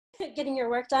getting your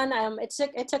work done.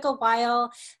 It took a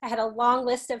while. I had a long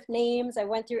list of names. I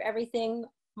went through everything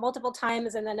multiple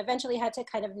times, and then eventually had to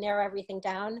kind of narrow everything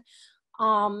down.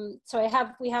 So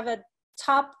we have a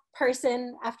top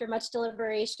person after much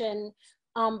deliberation,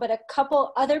 but a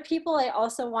couple other people I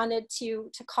also wanted to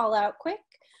call out quick,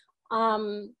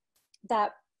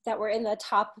 that were in the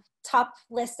top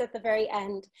list at the very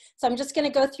end. So I'm just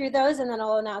going to go through those, and then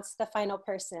I'll announce the final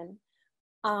person.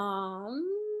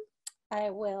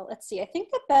 Let's see, I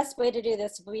think the best way to do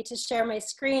this will be to share my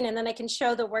screen, and then I can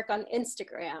show the work on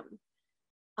Instagram.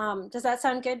 Does that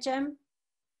sound good, Jim?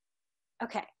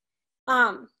 Okay.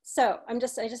 So I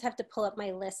just have to pull up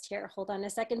my list here. Hold on a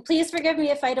second. Please forgive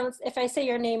me if I say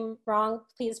your name wrong.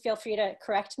 Please feel free to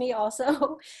correct me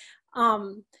also.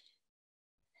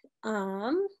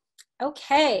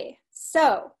 Okay.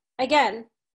 So again,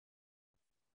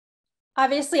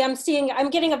 obviously I'm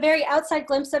getting a very outside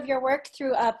glimpse of your work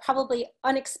through a probably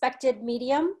unexpected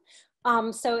medium.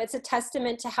 So it's a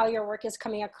testament to how your work is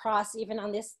coming across even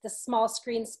on this small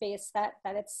screen space that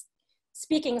it's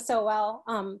speaking so well,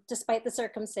 despite the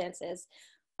circumstances.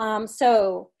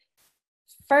 So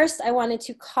first I wanted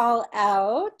to call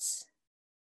out,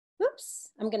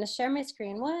 oops, I'm gonna share my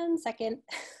screen, 1 second.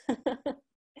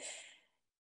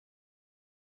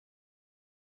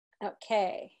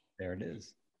 Okay. There it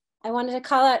is. I wanted to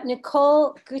call out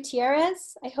Nicole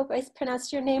Gutierrez. I hope I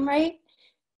pronounced your name right.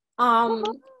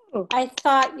 I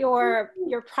thought your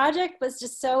project was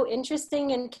just so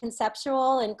interesting and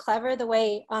conceptual and clever. The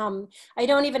way I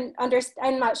don't even understand.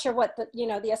 I'm not sure what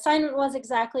the assignment was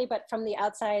exactly, but from the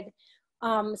outside,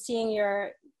 seeing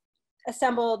your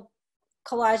assembled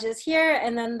collages here,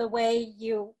 and then the way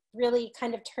you really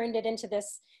kind of turned it into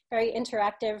this very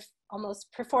interactive, almost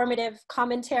performative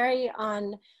commentary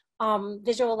on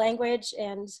visual language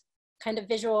and kind of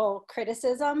visual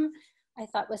criticism, I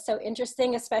thought was so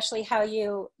interesting, especially how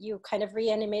you kind of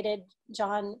reanimated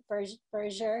John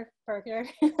Berger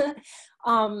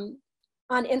on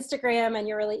Instagram, and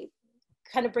you're really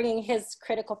kind of bringing his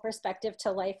critical perspective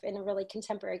to life in a really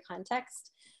contemporary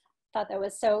context. Thought that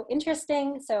was so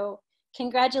interesting. So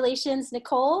congratulations,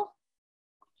 Nicole.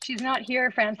 She's not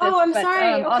here, Frances. Oh, I'm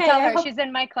sorry. Okay, I'll tell her. She's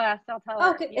in my class. I'll tell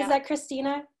her. Oh, yeah. Is that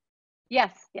Christina?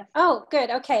 Yes. Yes. Oh,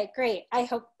 good. Okay, great. I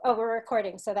hope. Oh, we're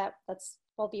recording, so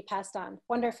will be passed on.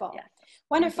 Wonderful. Yes.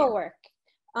 Wonderful work.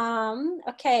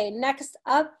 Okay, next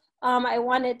up, I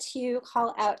wanted to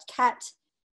call out Kat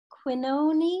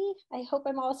Quinoni. I hope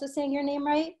I'm also saying your name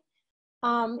right.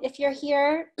 If you're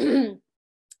here, Jim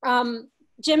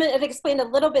had explained a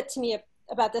little bit to me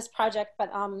about this project,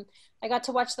 but I got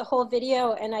to watch the whole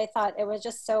video, and I thought it was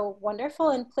just so wonderful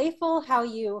and playful how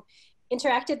you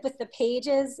interacted with the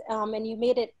pages, and you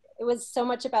made it was so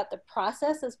much about the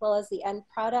process as well as the end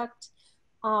product.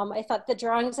 I thought the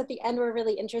drawings at the end were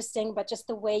really interesting, but just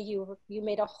the way you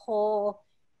made a whole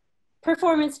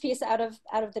performance piece out of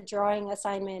the drawing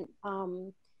assignment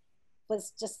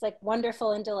was just like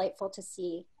wonderful and delightful to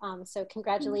see. So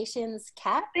congratulations,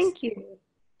 Kat. Thank you.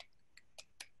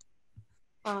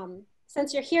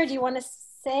 Since you're here, do you want to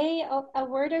say a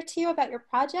word or two about your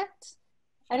project?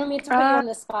 I don't mean to put you on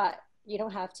the spot. You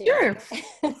don't have to. Sure.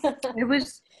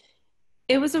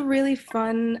 It was a really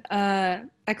fun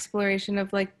exploration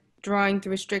of like drawing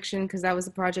through restriction, because that was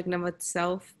a project in of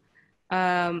itself.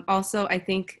 Also, I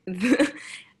think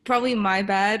probably my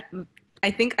bad.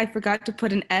 I think I forgot to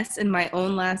put an S in my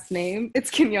own last name.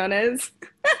 It's Quinones.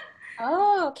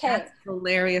 Oh, okay. That's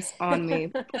hilarious on me.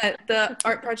 But the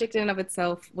art project in and of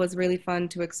itself was really fun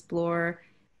to explore,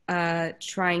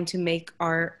 trying to make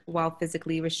art while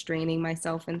physically restraining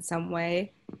myself in some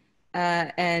way.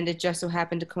 And it just so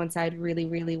happened to coincide really,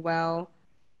 really well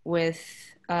with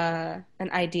an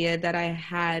idea that I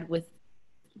had with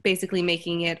basically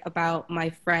making it about my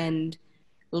friend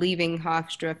leaving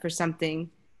Hofstra for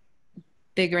something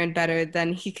bigger and better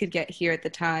than he could get here at the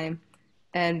time.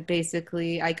 And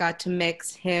basically I got to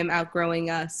mix him outgrowing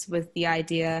us with the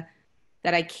idea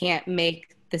that I can't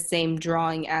make the same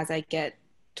drawing as I get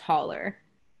taller.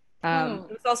 It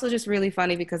was also just really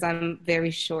funny because I'm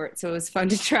very short, so it was fun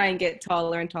to try and get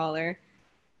taller and taller,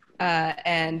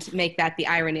 and make that the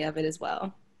irony of it as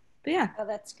well. But yeah. Oh,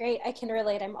 that's great. I can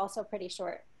relate. I'm also pretty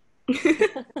short.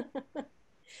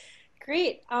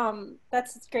 Great.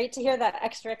 That's great to hear that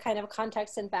extra kind of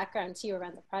context and background to you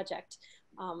around the project.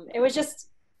 It was just,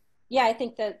 yeah, I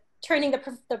think that turning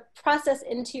the process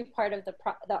into part of the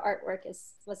artwork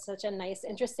was such a nice,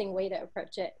 interesting way to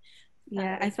approach it.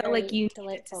 Yeah, I felt like you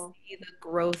needed to see the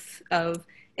growth of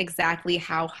exactly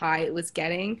how high it was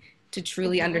getting to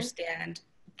truly understand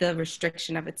the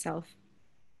restriction of itself.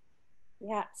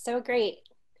 Yeah, so great.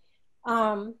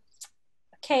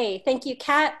 Okay, thank you,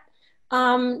 Kat.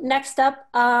 Next up,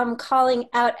 calling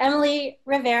out Emily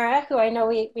Rivera, who I know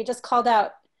we just called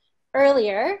out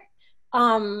earlier.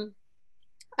 Um,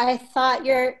 I thought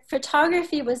your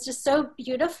photography was just so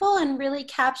beautiful and really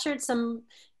captured some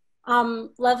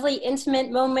lovely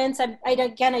intimate moments.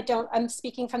 I'm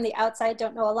speaking from the outside,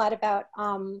 don't know a lot about,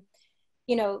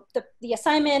 you know, the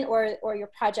assignment or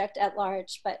your project at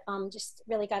large, but just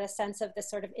really got a sense of this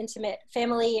sort of intimate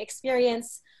family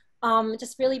experience.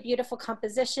 Just really beautiful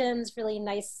compositions, really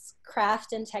nice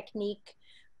craft and technique.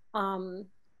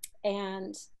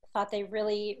 And thought they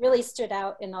really, really stood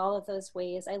out in all of those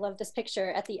ways. I love this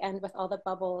picture at the end with all the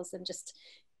bubbles and just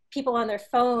people on their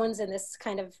phones and this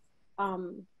kind of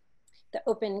the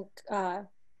open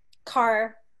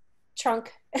car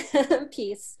trunk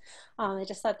piece. I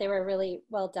just thought they were really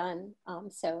well done.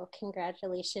 So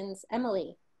congratulations,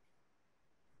 Emily.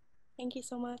 Thank you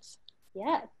so much.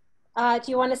 Yeah. Do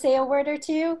you want to say a word or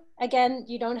two? Again,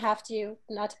 you don't have to,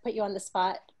 not to put you on the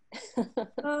spot.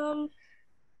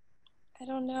 I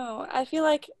don't know. I feel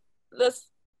like this,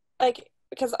 like,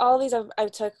 because all these I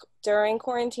took during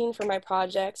quarantine for my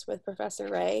projects with Professor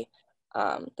Ray.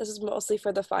 This is mostly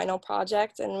for the final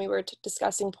project, and we were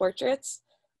discussing portraits.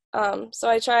 So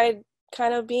I tried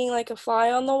kind of being like a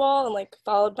fly on the wall and like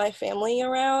followed my family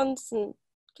around and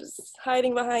just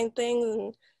hiding behind things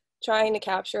and trying to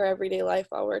capture everyday life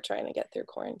while we're trying to get through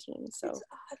quarantine. So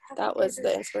that was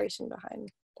the inspiration behind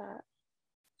that.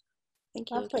 Thank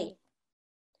you. Lovely.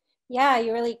 Yeah,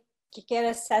 you really get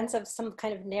a sense of some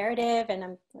kind of narrative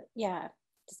and yeah,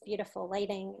 just beautiful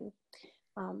lighting.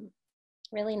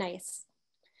 Really nice.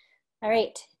 All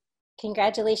right,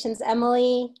 congratulations,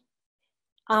 Emily.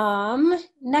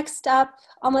 Next up,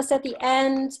 almost at the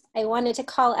end, I wanted to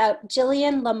call out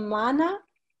Jillian Lamana.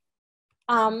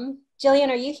 Jillian,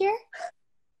 are you here?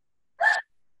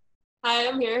 Hi,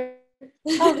 I'm here.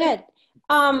 Oh, good.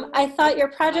 I thought your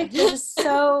project was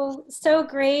so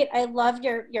great. I love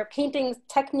your painting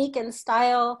technique and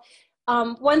style.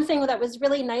 One thing that was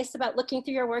really nice about looking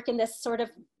through your work in this sort of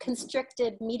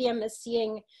constricted medium is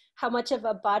seeing how much of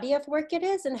a body of work it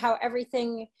is and how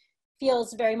everything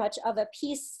feels very much of a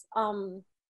piece.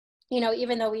 You know,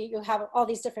 even though you have all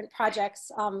these different projects,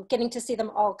 getting to see them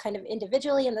all kind of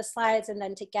individually in the slides and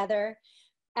then together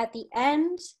at the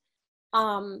end.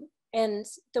 And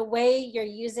the way you're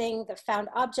using the found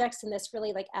objects in this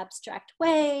really like abstract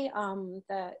way,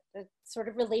 the sort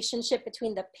of relationship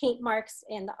between the paint marks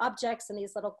and the objects and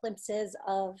these little glimpses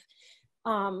of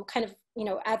kind of, you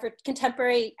know,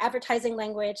 contemporary advertising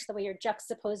language, the way you're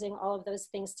juxtaposing all of those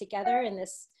things together in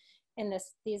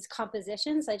these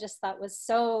compositions, I just thought was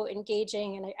so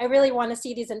engaging. And I really want to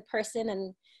see these in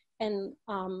person and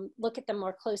look at them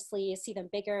more closely, see them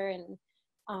bigger. And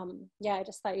yeah, I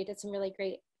just thought you did some really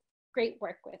great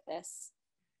work with this.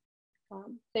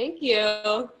 Thank you.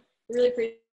 I really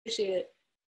appreciate it.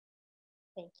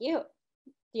 Thank you.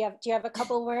 Do you have a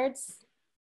couple words?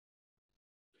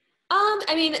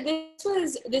 I mean,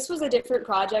 this was a different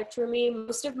project for me.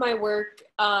 Most of my work,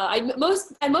 I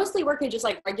mostly work in just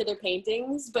like regular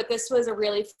paintings, but this was a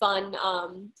really fun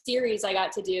series I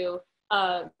got to do.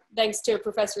 Thanks to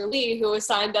Professor Lee, who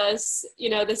assigned us, you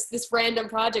know, this random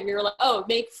project. We were like, oh,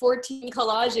 make 14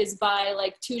 collages by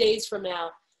like 2 days from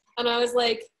now. And I was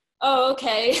like, oh,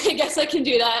 okay, I guess I can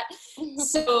do that.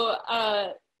 So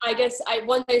I guess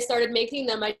once I started making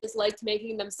them, I just liked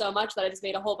making them so much that I just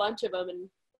made a whole bunch of them and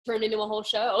turned into a whole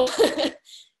show.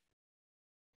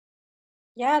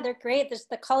 Yeah, they're great. There's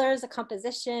the colors, the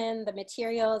composition, the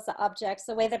materials, the objects,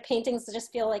 the way the paintings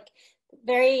just feel like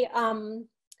very,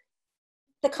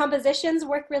 the compositions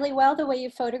work really well the way you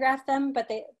photograph them, but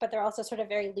they're also sort of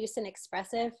very loose and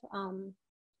expressive.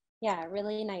 Yeah,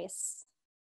 really nice,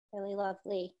 really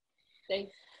lovely. Thank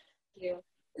you.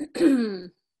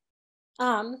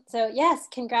 So yes,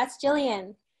 congrats,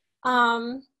 Jillian.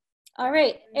 All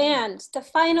right, and the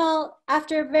final,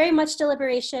 after very much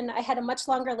deliberation, I had a much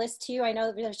longer list too. I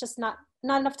know there's just not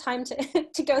enough time to,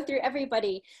 to go through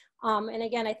everybody. And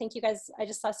again, I think you guys, I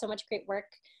just saw so much great work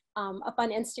up on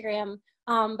Instagram.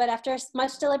 But after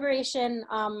much deliberation,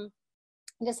 I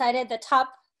decided the top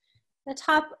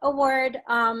award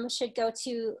should go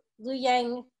to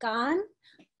Luyang Gan.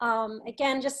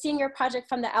 Again, just seeing your project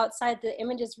from the outside, the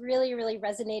images really, really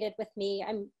resonated with me.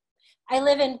 I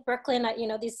live in Brooklyn, you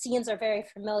know, these scenes are very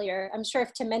familiar, I'm sure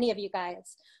to many of you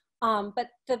guys. But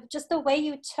just the way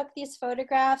you took these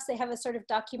photographs, they have a sort of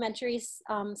documentary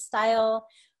style.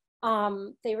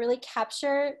 They really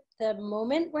capture the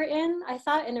moment we're in, I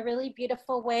thought, in a really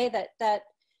beautiful way that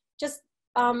just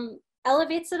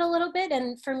elevates it a little bit,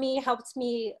 and for me, helped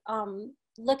me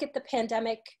look at the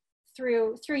pandemic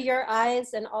through your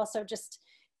eyes, and also just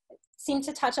seemed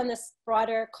to touch on this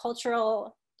broader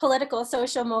cultural, political,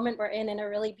 social moment we're in a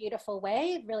really beautiful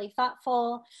way, really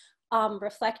thoughtful,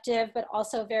 reflective, but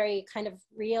also very kind of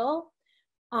real.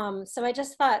 So I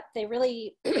just thought they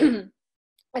really,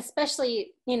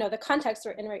 especially, you know, the context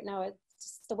we're in right now, it's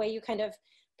just the way you kind of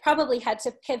probably had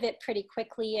to pivot pretty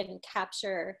quickly and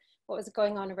capture what was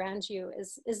going on around you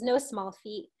is no small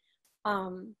feat.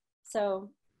 So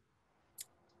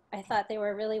I thought they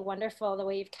were really wonderful, the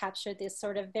way you've captured these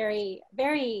sort of very,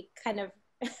 very kind of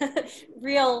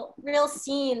real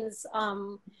scenes,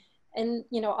 and,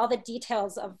 you know, all the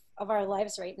details of our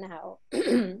lives right now,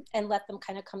 and let them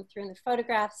kind of come through in the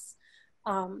photographs.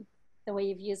 The way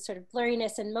you've used sort of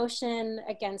blurriness and motion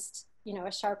against, you know,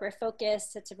 a sharper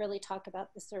focus to really talk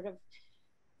about this sort of,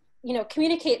 you know,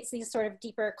 communicates these sort of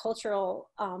deeper cultural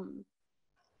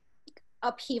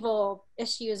upheaval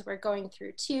issues we're going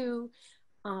through too.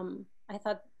 I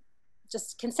thought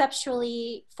just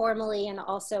conceptually, formally, and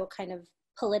also kind of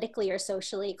politically or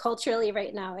socially, culturally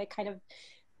right now, it kind of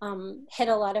hit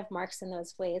a lot of marks in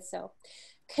those ways. So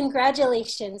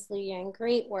congratulations, Lu Yang,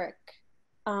 great work.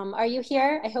 Are you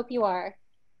here? I hope you are.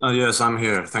 Yes, I'm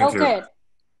here. Thank you. Oh, good.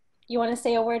 You want to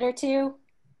say a word or two?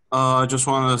 I just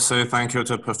want to say thank you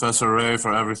to Professor Ray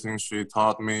for everything she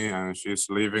taught me, and she's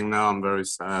leaving now. I'm very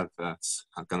sad that's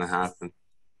not going to happen.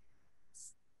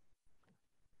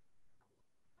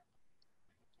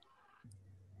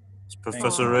 Is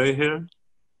Professor Ray here?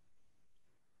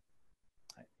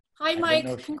 Hi,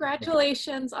 Mike.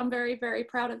 Congratulations. I'm very, very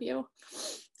proud of you.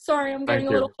 Sorry, I'm getting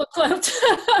a little foot-clipped.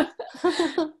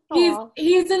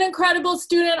 He's an incredible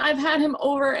student. I've had him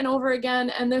over and over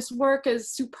again, and this work is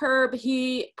superb.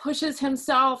 He pushes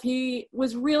himself. He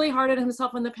was really hard on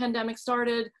himself when the pandemic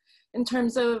started in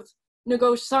terms of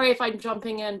sorry if I'm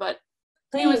jumping in, but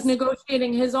he was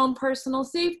negotiating his own personal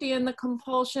safety and the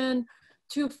compulsion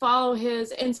to follow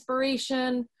his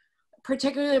inspiration,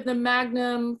 particularly of the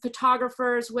Magnum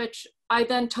photographers, which I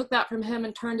then took that from him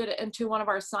and turned it into one of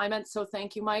our assignments. So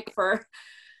thank you, Mike, for,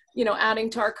 you know, adding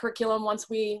to our curriculum once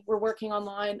we were working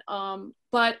online.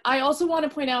 But I also want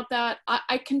to point out that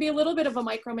I can be a little bit of a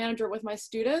micromanager with my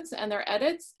students and their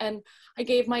edits. And I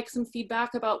gave Mike some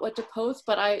feedback about what to post,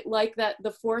 but I like that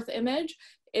the fourth image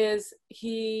is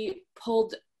he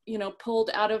pulled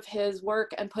out of his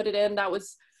work and put it in. That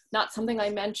was not something I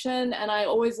mentioned, and I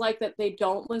always like that they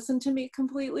don't listen to me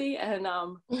completely, and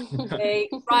they,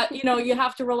 you know, you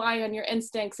have to rely on your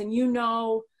instincts, and, you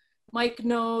know, Mike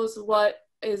knows what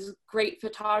is great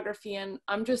photography, and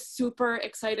I'm just super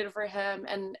excited for him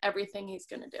and everything he's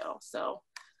gonna do. So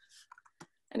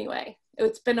anyway,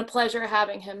 it's been a pleasure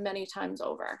having him many times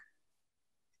over.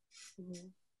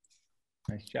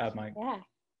 Nice job, Mike. Yeah,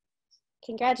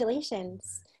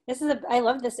 congratulations. I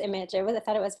love this image. I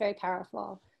thought it was very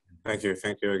powerful. Thank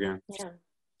you again. Yeah.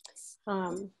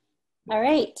 All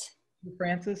right.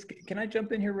 Frances, can I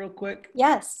jump in here real quick?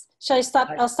 Yes. Shall I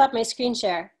stop? I'll stop my screen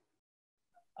share.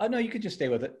 Oh, no, you could just stay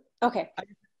with it. Okay.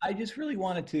 I just really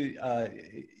wanted to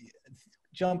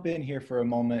jump in here for a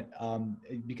moment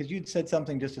because you'd said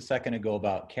something just a second ago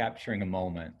about capturing a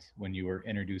moment when you were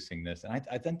introducing this. And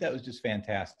I think that was just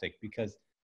fantastic because,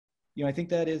 you know, I think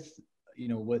that is, you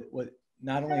know, what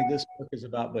not only this book is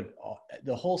about, but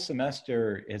the whole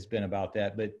semester has been about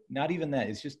that, but not even that.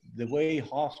 It's just the way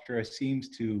Hofstra seems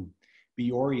to be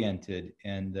oriented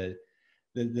and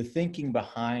the thinking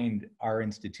behind our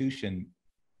institution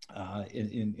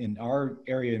in our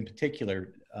area in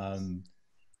particular.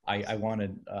 I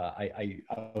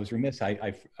was remiss.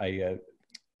 I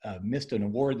missed an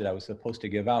award that I was supposed to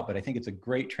give out, but I think it's a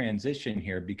great transition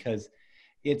here because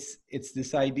it's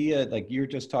this idea, like you're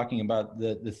just talking about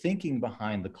the thinking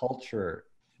behind the culture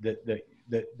that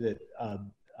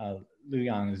Lu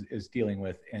Yang is dealing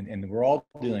with, and we're all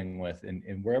dealing with,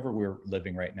 and wherever we're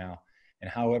living right now, and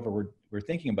however we're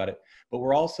thinking about it. But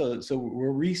we're also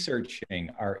we're researching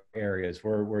our areas.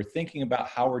 We're thinking about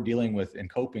how we're dealing with and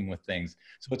coping with things.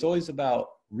 So it's always about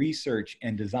research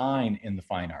and design in the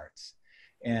fine arts.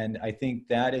 And I think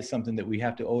that is something that we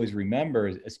have to always remember,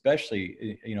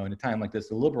 especially, you know, in a time like this.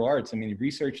 The liberal arts, I mean,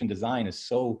 research and design is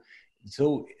so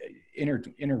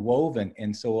interwoven.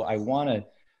 And so I want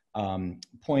to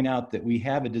point out that we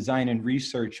have a design and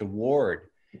research award,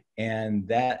 and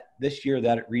that this year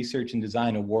that research and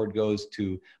design award goes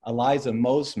to Eliza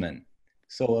Mosman.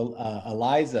 So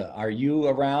Eliza, are you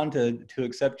around to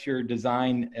accept your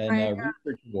design and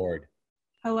research award?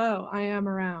 Hello, I am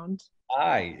around.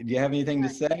 Hi, do you have anything to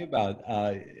say about,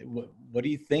 what do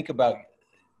you think about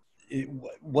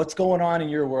what's going on in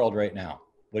your world right now?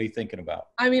 What are you thinking about?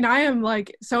 I mean, I am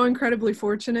like so incredibly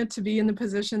fortunate to be in the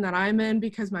position that I'm in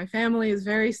because my family is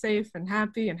very safe and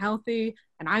happy and healthy,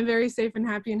 and I'm very safe and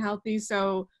happy and healthy.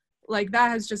 So like that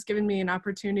has just given me an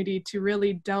opportunity to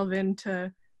really delve into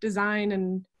design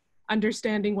and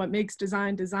understanding what makes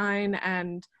design design.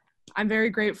 And I'm very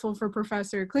grateful for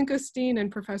Professor Klinkostine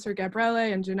and Professor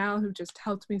Gabriele and Janelle who just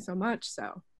helped me so much.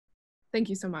 So thank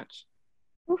you so much.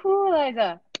 Woohoo,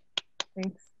 Liza.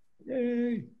 Thanks.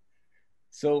 Yay.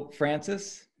 So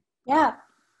Frances, Yeah.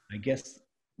 I guess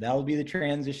that'll be the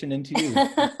transition into you.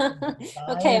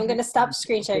 Okay, I'm gonna stop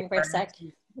screen sharing for a sec.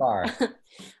 Pharr.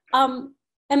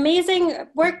 Amazing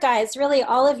work, guys, really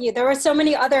all of you. There were so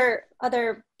many other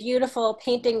beautiful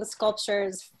paintings,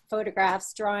 sculptures,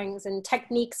 photographs, drawings, and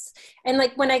techniques. And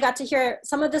like when I got to hear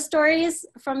some of the stories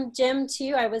from Jim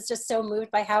too, I was just so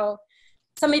moved by how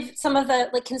some of the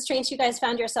like constraints you guys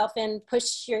found yourself in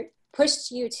pushed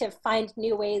you to find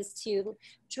new ways to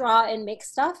draw and make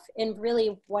stuff in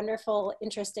really wonderful,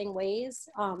 interesting ways.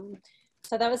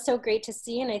 So that was so great to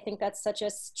see. And I think that's such a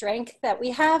strength that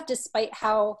we have despite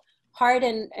how hard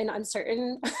and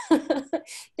uncertain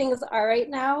things are right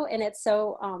now. And it's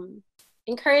so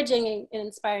encouraging and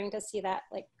inspiring to see that,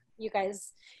 like you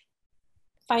guys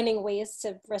finding ways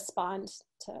to respond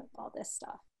to all this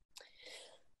stuff.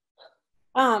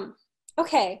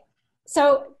 Okay.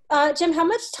 So, Jim, how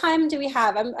much time do we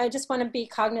have? I just want to be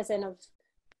cognizant of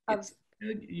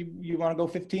You want to go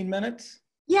 15 minutes?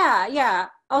 Yeah.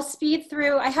 I'll speed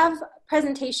through. I have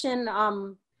presentation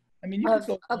I mean, you can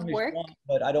go of work,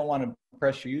 but I don't want to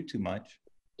pressure you too much.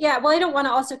 Yeah, well, I don't want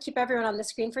to also keep everyone on the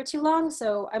screen for too long,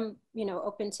 so I'm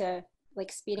open to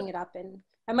like speeding it up, and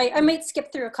I might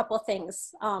skip through a couple of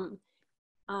things.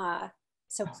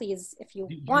 So please, if you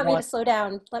want me to slow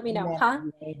down, let me know, huh?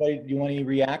 Do you want any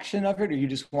reaction of it, or you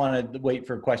just want to wait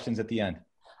for questions at the end?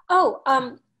 Oh,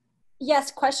 yes,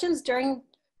 questions during,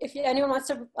 if anyone wants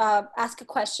to ask a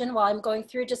question while I'm going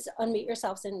through, just unmute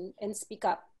yourselves and speak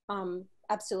up,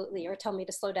 absolutely, or tell me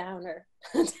to slow down, or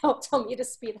tell me to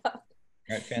speed up.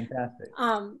 All right, fantastic.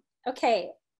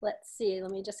 Okay, let's see,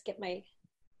 let me just get my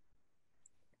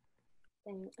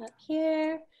thing up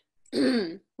here.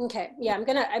 Okay, yeah,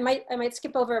 I might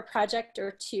skip over a project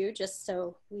or two just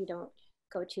so we don't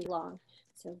go too long.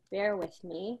 So bear with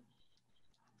me.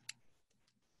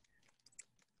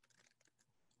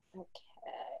 Okay,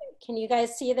 can you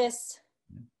guys see this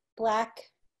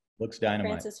black Looks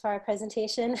dynamite. Frances Pharr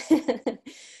presentation?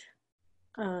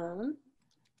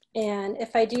 And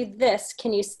if I do this,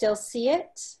 can you still see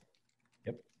it?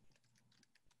 Yep.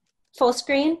 Full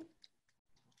screen?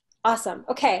 Awesome.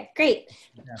 Okay, great.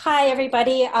 Yeah. Hi,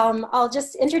 everybody. I'll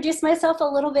just introduce myself a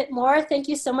little bit more. Thank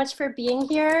you so much for being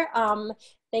here.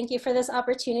 Thank you for this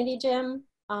opportunity, Jim.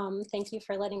 Thank you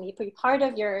for letting me be part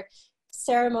of your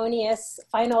ceremonious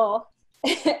final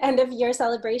end of year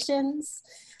celebrations.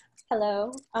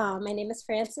 Hello, my name is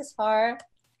Frances Pharr.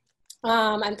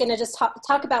 I'm gonna just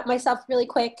talk about myself really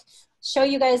quick, show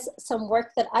you guys some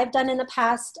work that I've done in the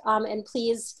past, and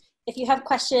please, if you have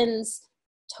questions,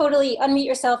 totally unmute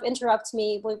yourself, interrupt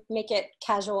me, we'll make it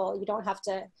casual. You don't have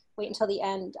to wait until the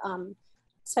end.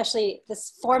 Especially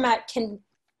this format can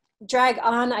drag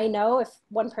on, I know, if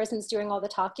one person's doing all the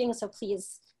talking, so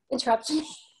please interrupt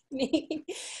me.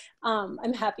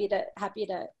 I'm happy to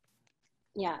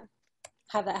yeah,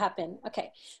 have that happen.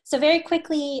 Okay, so very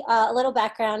quickly, a little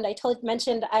background. I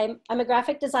mentioned I'm a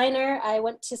graphic designer. I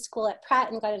went to school at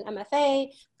Pratt and got an MFA. I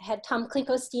had Tom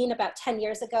Klinkostine about 10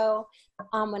 years ago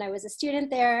when I was a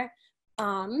student there.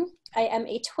 I am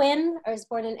a twin. I was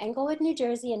born in Englewood, New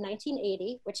Jersey in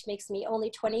 1980, which makes me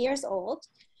only 20 years old.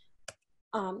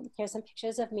 Here's some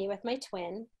pictures of me with my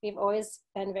twin. We've always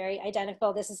been very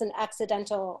identical. This is an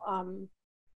accidental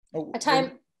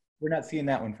time. We're not seeing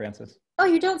that one, Frances. Oh,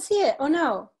 you don't see it? Oh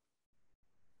no.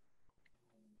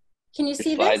 Can you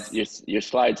see this? Your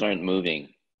slides aren't moving.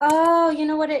 Oh, you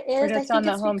know what it is? I think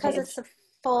it's because page. it's a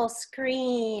full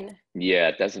screen. Yeah,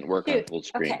 it doesn't work on full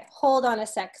screen. Okay, hold on a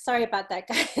sec. Sorry about that,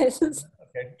 guys.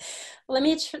 Okay. Let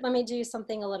me do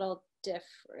something a little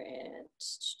different.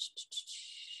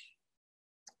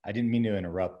 I didn't mean to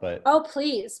interrupt, but oh,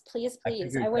 please.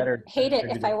 I would hate it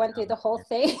if I went through the whole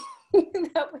thing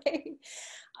that way.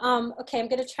 Okay, I'm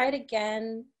gonna try it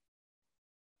again.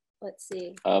 Let's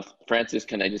see. Frances,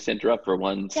 can I just interrupt for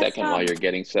one second while you're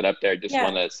getting set up there? I just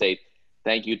want to say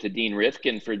thank you to Dean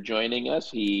Rifkin for joining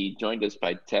us. He joined us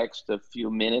by text a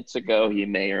few minutes ago. He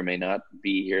may or may not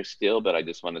be here still, but I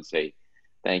just want to say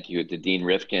thank you to Dean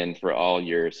Rifkin for all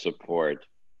your support.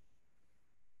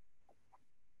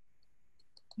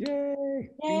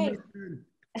 Yay!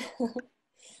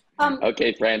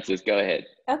 Okay, Frances, go ahead.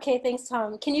 Okay, thanks,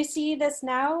 Tom. Can you see this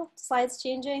now? Slides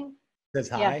changing? It says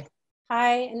hi. Yeah.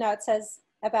 Hi, and now it says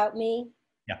about me.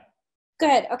 Yeah.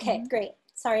 Good, okay, great.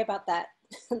 Sorry about that.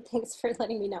 Thanks for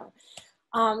letting me know.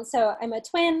 So I'm a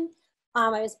twin.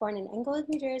 I was born in Englewood,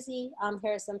 New Jersey.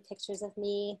 Here are some pictures of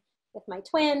me with my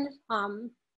twin.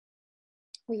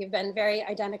 We've been very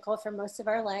identical for most of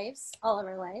our lives, all of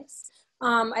our lives.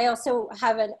 I also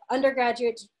have an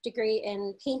undergraduate degree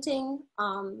in painting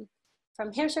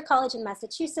from Hampshire College in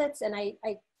Massachusetts, and I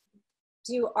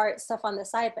do art stuff on the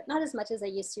side, but not as much as I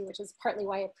used to, which is partly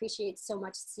why I appreciate so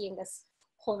much seeing this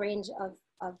whole range of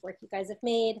work you guys have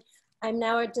made. I'm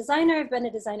now a designer. I've been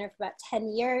a designer for about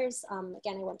 10 years.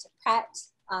 Again, I went to Pratt.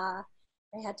 I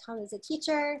had Tom as a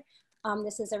teacher.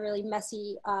 This is a really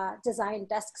messy design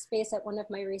desk space at one of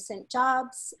my recent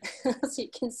jobs. So you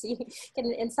can see, get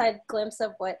an inside glimpse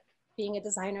of what being a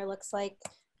designer looks like.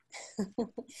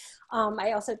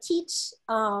 I also teach.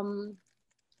 I've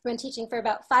been teaching for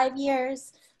about 5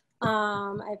 years.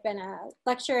 I've been a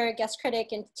lecturer, guest critic,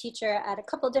 and teacher at a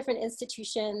couple different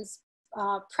institutions.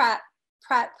 Pratt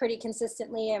pretty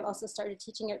consistently. I've also started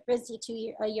teaching at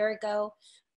RISD a year ago.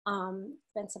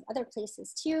 Been some other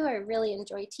places too. I really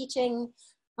enjoy teaching.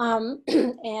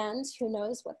 And who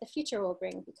knows what the future will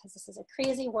bring, because this is a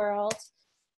crazy world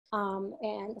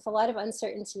and with a lot of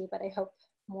uncertainty, but I hope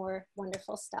more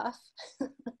wonderful stuff.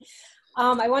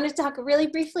 I wanted to talk really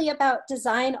briefly about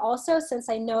design also, since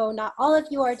I know not all of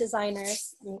you are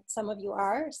designers. I mean, some of you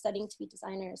are studying to be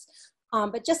designers,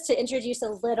 but just to introduce a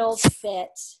little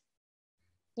bit,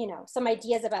 you know, some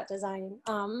ideas about design.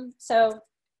 So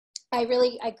I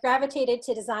gravitated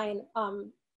to design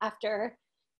after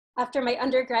my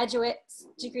undergraduate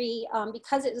degree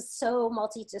because it was so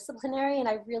multidisciplinary, and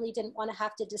I really didn't want to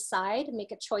have to decide,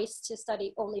 make a choice to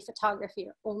study only photography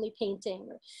or only painting,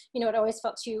 or, you know, it always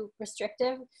felt too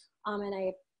restrictive. And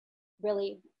I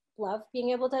really love being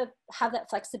able to have that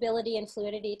flexibility and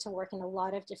fluidity to work in a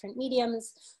lot of different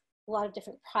mediums, a lot of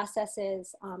different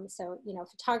processes. So, you know,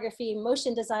 photography,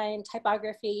 motion design,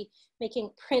 typography,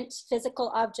 making print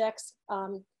physical objects,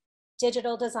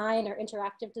 digital design or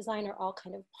interactive design are all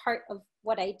kind of part of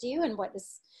what I do, and what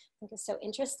is, I think, is so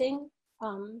interesting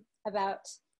about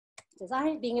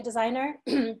design, being a designer.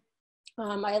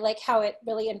 I like how it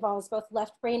really involves both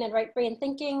left brain and right brain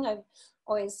thinking. I've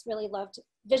always really loved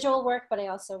visual work, but I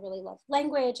also really love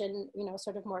language and, you know,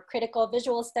 sort of more critical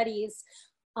visual studies.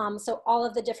 So all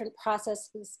of the different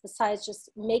processes besides just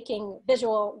making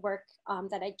visual work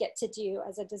that I get to do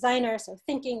as a designer. So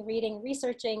thinking, reading,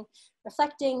 researching,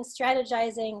 reflecting,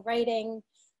 strategizing, writing,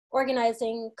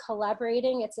 organizing,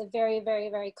 collaborating. It's a very, very,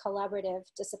 very collaborative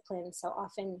discipline. So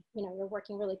often, you know, you're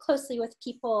working really closely with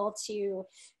people to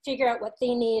figure out what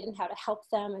they need and how to help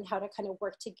them and how to kind of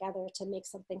work together to make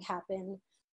something happen.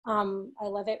 I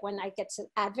love it when I get to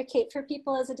advocate for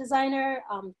people as a designer,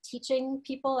 teaching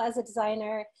people as a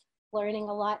designer, learning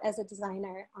a lot as a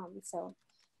designer. So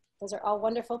those are all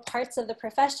wonderful parts of the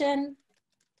profession.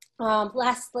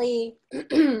 Lastly,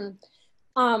 you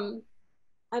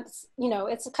know,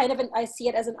 it's kind of I see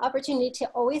it as an opportunity to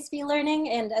always be learning,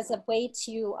 and as a way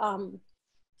to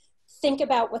think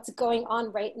about what's going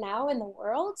on right now in the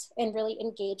world and really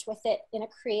engage with it in a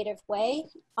creative way,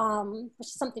 which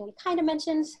is something we kind of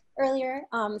mentioned earlier.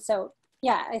 So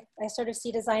yeah, I sort of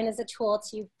see design as a tool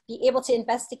to be able to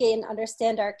investigate and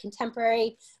understand our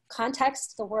contemporary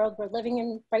context, the world we're living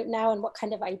in right now, and what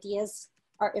kind of ideas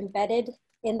are embedded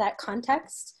in that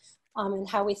context, and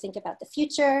how we think about the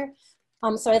future.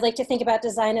 So I'd like to think about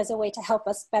design as a way to help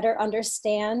us better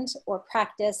understand or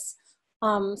practice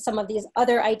some of these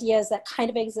other ideas that kind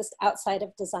of exist outside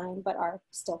of design, but are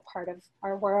still part of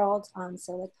our world.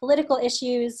 So like political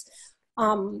issues,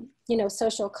 you know,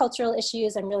 social, cultural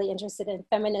issues. I'm really interested in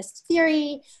feminist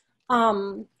theory,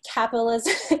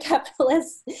 capitalism,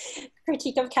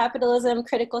 critique of capitalism,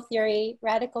 critical theory,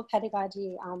 radical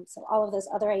pedagogy. So all of those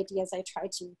other ideas, I try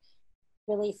to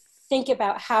really think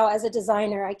about how, as a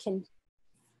designer, I can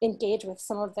engage with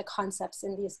some of the concepts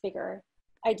in these bigger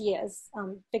ideas,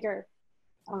 bigger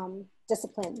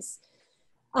disciplines.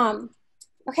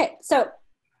 Okay, so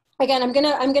again, I'm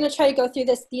gonna try to go through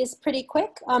these pretty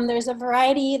quick. There's a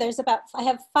variety. I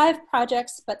have 5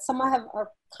 projects, but some are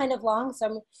kind of long,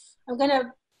 so I'm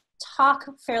gonna talk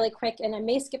fairly quick, and I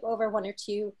may skip over 1 or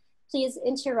 2. Please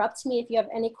interrupt me if you have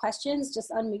any questions. Just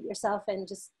unmute yourself and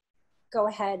just go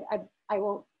ahead. I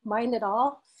won't mind at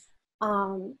all.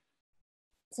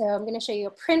 So I'm going to show you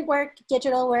a print work,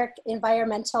 digital work,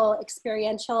 environmental,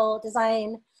 experiential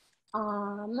design,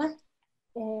 a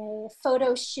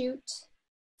photo shoot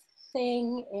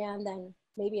thing, and then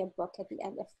maybe a book at the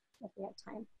end if we have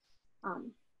time.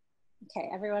 Okay,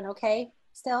 everyone okay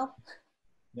still?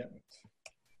 Yep.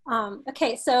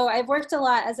 Okay, so I've worked a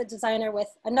lot as a designer with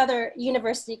another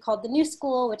university called the New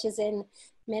School, which is in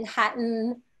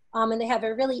Manhattan, and they have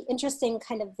a really interesting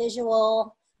kind of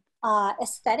visual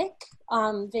aesthetic,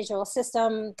 visual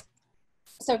system.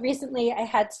 So recently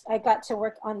I got to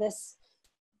work on this.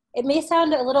 It may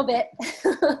sound a little bit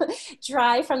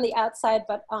dry from the outside,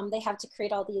 but they have to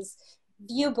create all these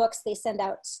view books they send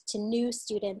out to new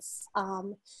students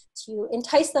to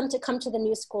entice them to come to the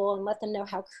New School and let them know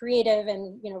how creative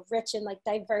and, you know, rich and like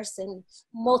diverse and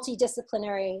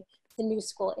multidisciplinary the New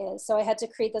School is. So I had to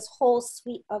create this whole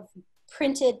suite of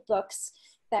printed books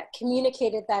that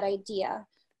communicated that idea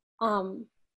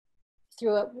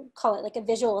through call it like a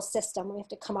visual system. We have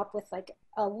to come up with like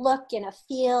a look and a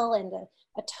feel and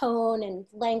a tone and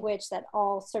language that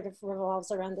all sort of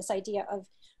revolves around this idea of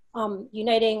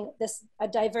uniting a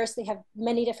diverse, they have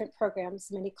many different programs,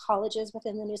 many colleges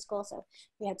within the New School. So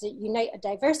we had to unite a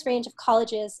diverse range of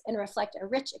colleges and reflect a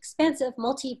rich, expansive,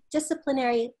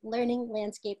 multidisciplinary learning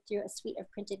landscape through a suite of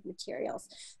printed materials.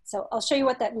 So I'll show you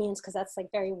what that means because that's like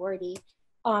very wordy.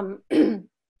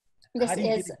 This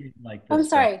is, like this, I'm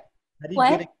sorry.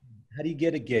 How do you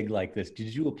get a gig like this?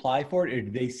 Did you apply for it or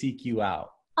did they seek you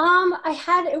out?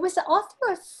 It was all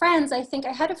through friends. I think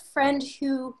I had a friend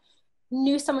who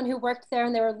knew someone who worked there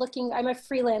and they were looking, I'm a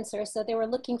freelancer, so they were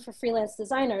looking for freelance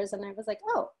designers and I was like,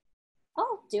 oh,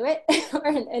 I'll do it.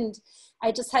 and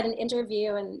I just had an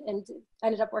interview and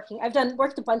ended up working. I've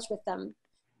worked a bunch with them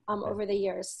over the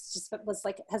years. Just was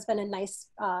like, has been a nice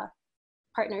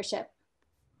partnership.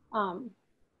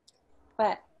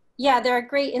 But yeah, they're a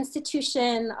great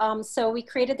institution. So we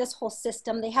created this whole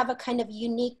system. They have a kind of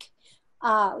unique,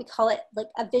 we call it like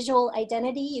a visual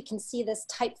identity. You can see this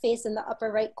typeface in the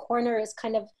upper right corner is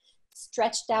kind of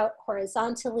stretched out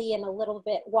horizontally and a little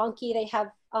bit wonky. They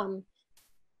have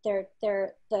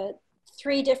the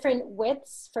 3 different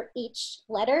widths for each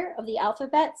letter of the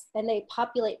alphabet, and they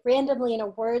populate randomly in a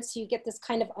word. So you get this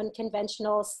kind of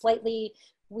unconventional, slightly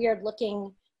weird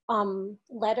looking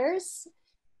letters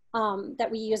that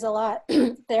we use a lot.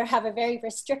 They have a very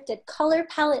restricted color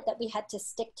palette that we had to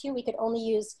stick to. We could only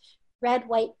use red,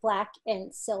 white, black,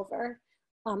 and silver.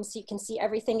 So you can see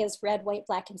everything is red, white,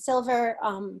 black, and silver.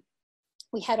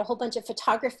 We had a whole bunch of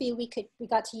photography we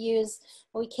got to use.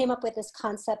 We came up with this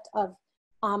concept of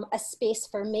a space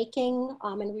for making,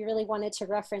 and we really wanted to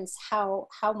reference how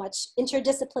much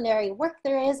interdisciplinary work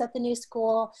there is at the New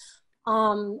School,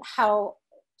 how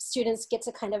students get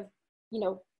to kind of, you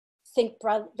know, think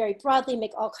very broadly,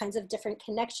 make all kinds of different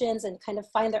connections and kind of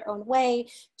find their own way,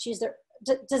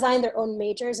 design their own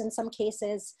majors in some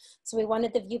cases. So we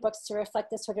wanted the view books to reflect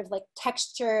this sort of like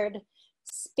textured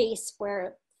space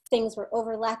where things were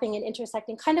overlapping and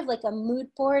intersecting, kind of like a mood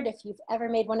board, if you've ever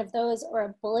made one of those, or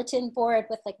a bulletin board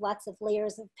with like lots of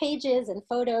layers of pages and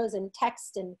photos and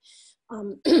text. And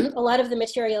a lot of the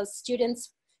materials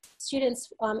students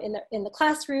in the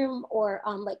classroom, or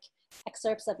like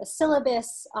excerpts of a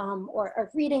syllabus or a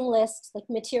reading list, like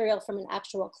material from an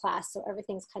actual class. So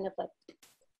everything's kind of like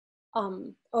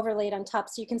overlaid on top.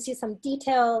 So you can see some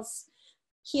details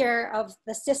here of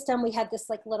the system. We had this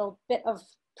like little bit of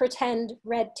pretend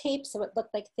red tape, so it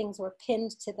looked like things were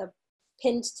pinned to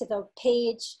the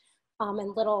page,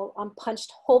 and little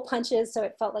punched hole punches, so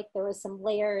it felt like there was some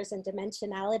layers and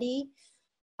dimensionality,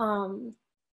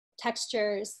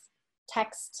 textures,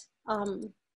 text.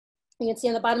 You can see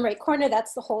on the bottom right corner,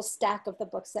 that's the whole stack of the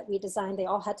books that we designed. They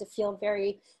all had to feel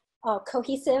very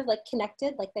cohesive, like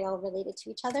connected, like they all related to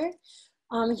each other.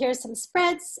 Here's some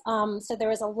spreads. So there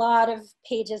was a lot of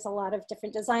pages, a lot of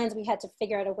different designs. We had to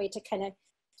figure out a way to kind of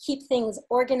keep things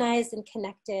organized and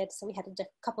connected. So we had a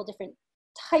couple different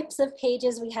types of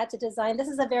pages we had to design. This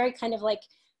is a very kind of like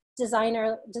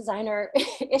designer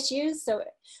issues. So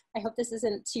I hope this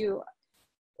isn't too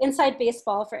inside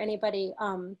baseball for anybody.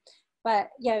 But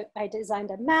yeah, I designed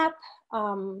a map.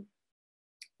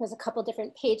 There's a couple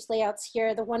different page layouts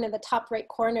here. The one in the top right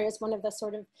corner is one of the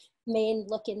sort of main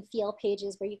look and feel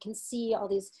pages where you can see all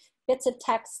these bits of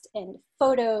text and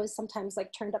photos, sometimes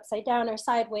like turned upside down or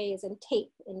sideways, and tape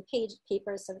and page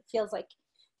paper. So it feels like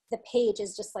the page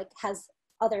is just like has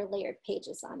other layered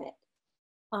pages on it.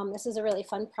 This is a really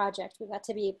fun project. We got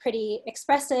to be pretty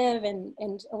expressive and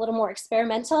a little more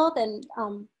experimental than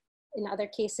in other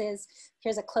cases.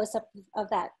 Here's a close-up of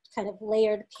that kind of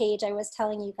layered page I was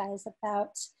telling you guys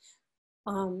about.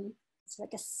 It's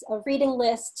like a reading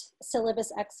list, a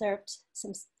syllabus excerpt,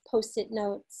 some post-it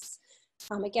notes.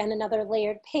 Again, another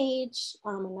layered page,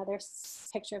 another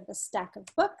picture of the stack of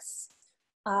books.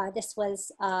 This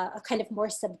was a kind of more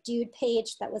subdued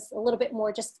page that was a little bit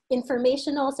more just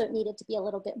informational, so it needed to be a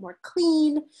little bit more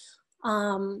clean.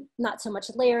 Not so much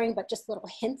layering, but just little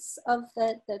hints of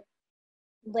the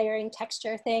layering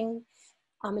texture thing.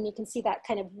 And you can see that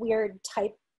kind of weird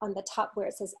type on the top where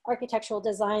it says architectural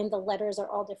design. The letters are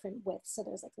all different widths, so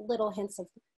there's like little hints of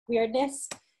weirdness.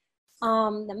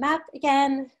 The map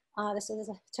again,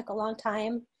 took a long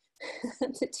time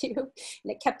to do,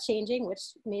 and it kept changing, which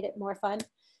made it more fun.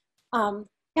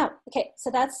 Yeah, okay,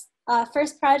 so that's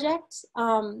first project,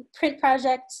 print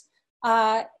project.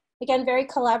 Again, very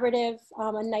collaborative,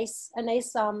 a nice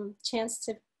chance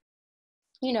to,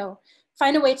 you know,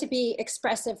 find a way to be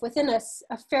expressive within a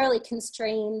fairly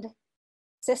constrained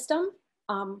system,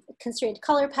 constrained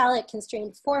color palette,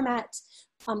 constrained format,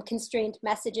 constrained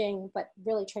messaging, but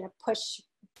really trying to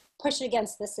push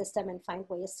against the system and find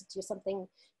ways to do something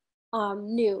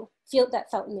new,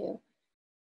 that felt new.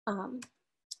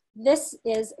 This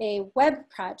is a web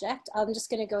project. I'm just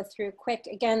going to go through quick.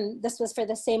 Again, this was for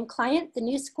the same client, the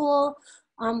new school.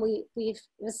 It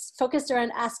was focused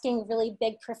around asking really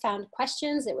big, profound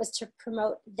questions. It was to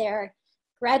promote their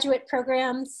graduate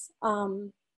programs.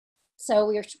 So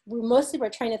we mostly were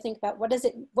trying to think about what does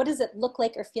it look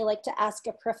like or feel like to ask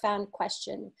a profound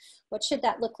question? What should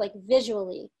that look like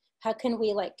visually? How can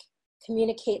we like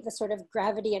communicate the sort of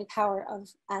gravity and power of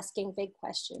asking big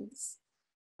questions?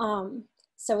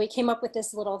 So we came up with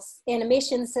this little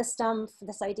animation system for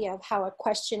this idea of how a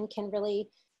question can really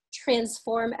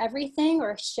transform everything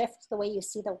or shift the way you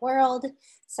see the world.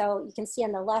 So you can see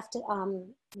on the left,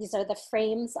 these are the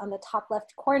frames on the top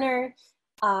left corner.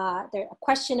 A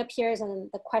question appears and then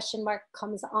the question mark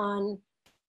comes on,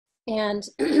 and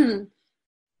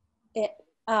it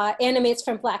animates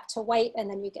from black to white, and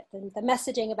then you get the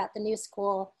messaging about the new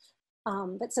school.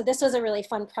 But so this was a really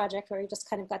fun project where we just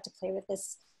kind of got to play with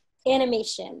this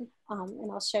animation,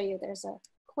 and I'll show you. There's a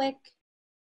quick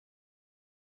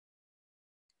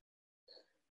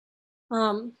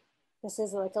this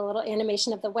is like a little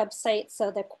animation of the website.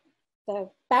 So the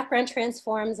background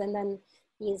transforms, and then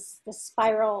the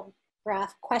spiral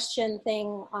graph question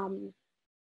thing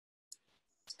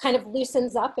kind of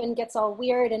loosens up and gets all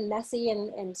weird and messy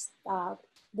and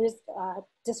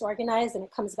disorganized, and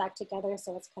it comes back together.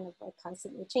 So it's kind of like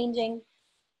constantly changing.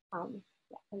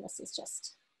 Yeah, and this is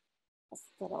just a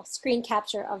little screen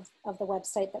capture of the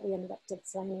website that we ended up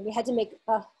designing. We had to make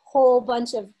a whole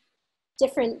bunch of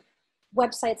different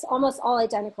websites, almost all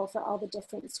identical for all the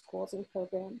different schools and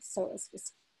programs. So it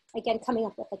was again, coming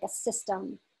up with like a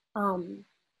system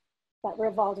that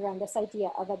revolved around this idea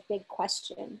of a big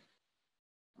question.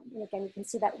 And again, you can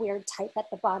see that weird type at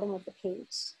the bottom of the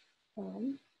page.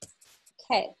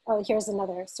 Okay, oh, here's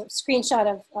another sort of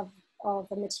screenshot of all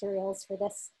the materials for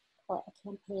this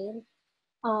campaign.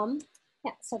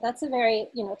 Yeah, so that's a very,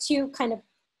 you know, two kind of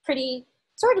pretty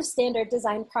sort of standard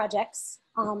design projects.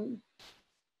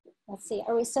 Let's see,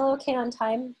 are we still okay on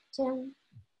time, Jim?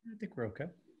 I think we're okay.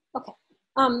 Okay.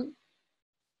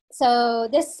 So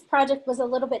this project was a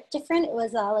little bit different. It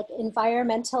was like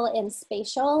environmental and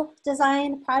spatial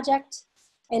design project,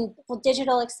 and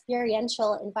digital,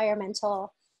 experiential,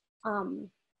 environmental.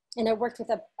 And I worked with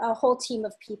a whole team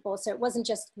of people. So it wasn't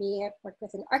just me. I worked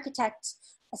with an architect,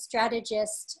 a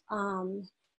strategist, and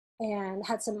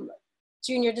had some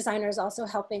junior designers also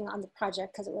helping on the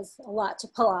project because it was a lot to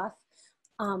pull off.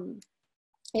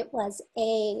 It was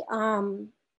a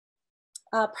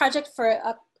project for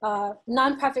a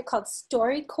nonprofit called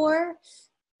StoryCorps.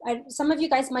 Some of you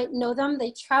guys might know them.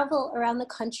 They travel around the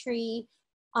country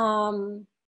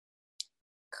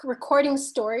recording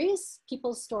stories,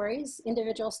 people's stories,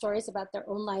 individual stories about their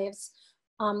own lives.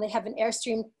 They have an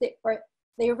Airstream,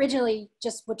 they originally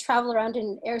just would travel around in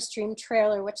an Airstream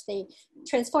trailer, which they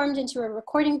transformed into a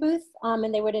recording booth,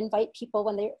 and they would invite people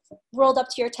when they rolled up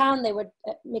to your town. They would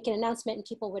make an announcement, and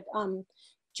people would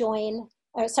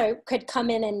could come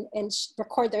in and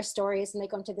record their stories, and they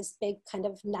go into this big kind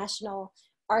of national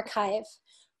archive.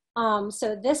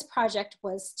 So this project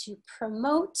was to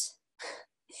promote,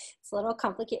 it's a little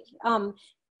complicated.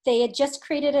 They had just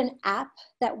created an app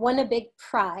that won a big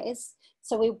prize.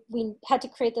 So we had to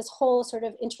create this whole sort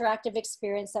of interactive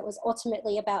experience that was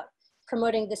ultimately about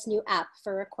promoting this new app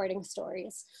for recording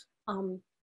stories. And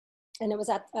it was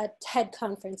at a TED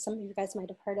conference. Some of you guys might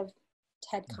have heard of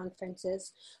TED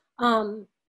conferences.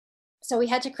 So we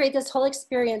had to create this whole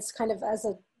experience kind of as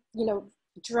a, you know,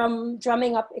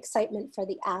 drumming up excitement for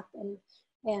the app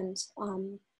and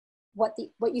what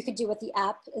you could do with the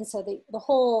app. And so the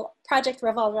whole project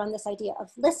revolved around this idea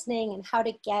of listening and how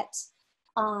to get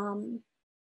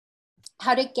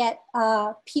how to get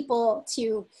people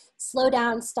to slow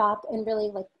down, stop, and really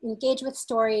like engage with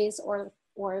stories or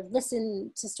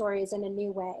listen to stories in a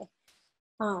new way.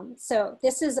 So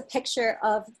this is a picture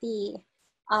of the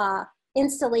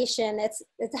installation. It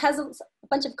has a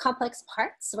bunch of complex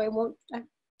parts, so I won't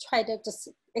try to just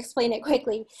explain it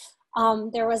quickly.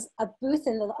 There was a booth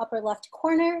in the upper left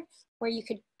corner where you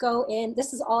could go in.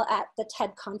 This is all at the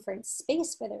TED conference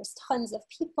space where there's tons of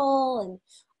people and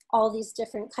all these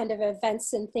different kind of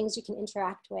events and things you can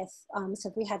interact with.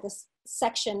 So we had this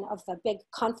section of the big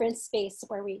conference space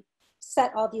where we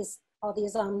set all these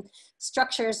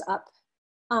structures up.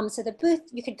 So the booth,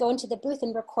 you could go into the booth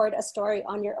and record a story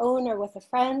on your own or with a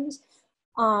friend.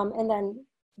 And then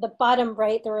the bottom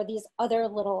right, there are these other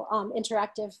little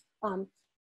interactive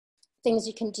things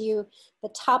you can do. The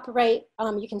top right,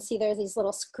 you can see there are these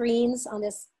little screens on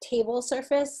this table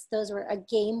surface. Those were a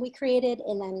game we created.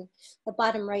 And then the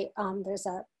bottom right, there's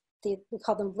we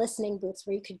call them listening booths,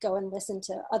 where you could go and listen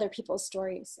to other people's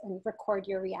stories and record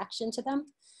your reaction to them.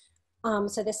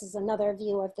 So this is another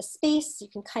view of the space. You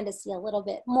can kind of see a little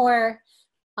bit more.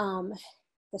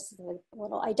 This is a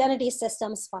little identity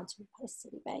system sponsored by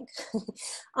Citibank.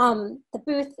 The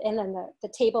booth, and then the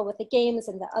table with the games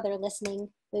and the other listening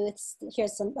booths.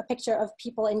 Here's a picture of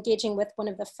people engaging with one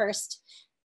of the first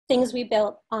things we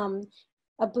built,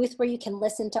 a booth where you can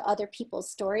listen to other people's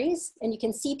stories. And you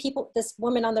can see people, this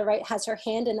woman on the right has her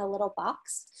hand in a little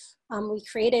box. We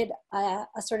created a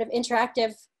sort of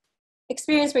interactive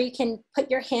experience where you can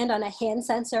put your hand on a hand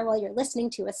sensor while you're listening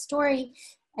to a story,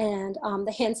 and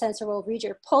the hand sensor will read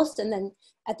your pulse and then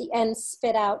at the end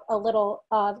spit out a little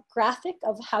graphic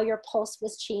of how your pulse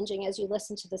was changing as you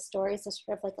listen to the story. So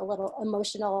sort of like a little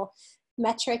emotional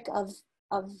metric of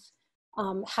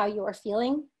how you are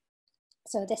feeling.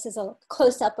 So this is a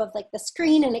close-up of like the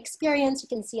screen and experience. You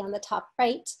can see on the top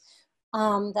right,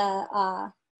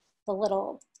 the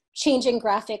little changing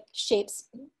graphic shapes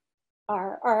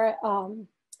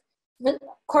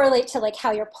correlate to like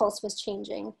how your pulse was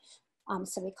changing.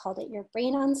 So we called it Your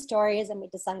Brain on Stories, and we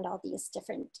designed all these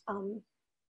different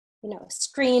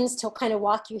screens to kind of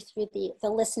walk you through the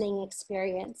listening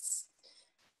experience.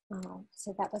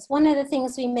 So that was one of the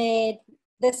things we made.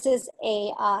 This is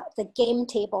the game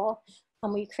table.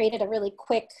 We created a really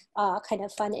quick kind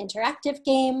of fun interactive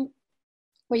game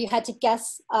where you had to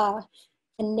guess a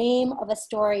name of a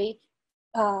story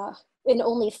in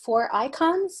only 4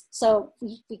 icons. So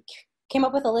we came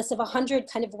up with a list of 100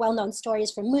 kind of well-known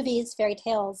stories from movies, fairy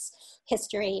tales,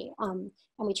 history, and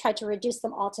we tried to reduce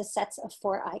them all to sets of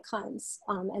 4 icons.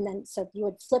 And then so you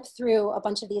would flip through a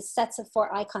bunch of these sets of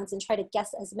 4 icons and try to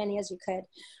guess as many as you could.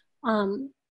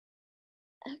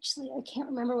 Actually, I can't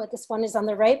remember what this one is on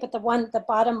the right, but the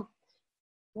bottom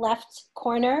left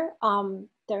corner,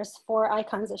 there's 4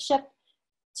 icons: a ship,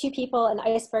 2 people, an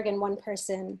iceberg, and 1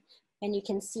 person. And you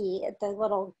can see the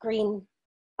little green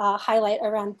highlight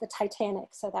around the Titanic.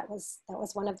 So that was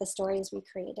one of the stories we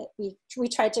created. We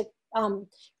tried to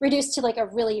reduce to like a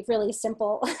really, really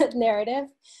simple narrative,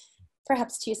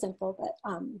 perhaps too simple, but.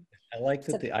 I like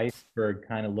that the iceberg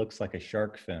kind of looks like a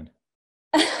shark fin.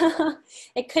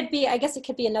 It could be, I guess it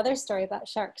could be another story about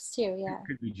sharks too, yeah. It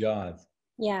could be Jaws.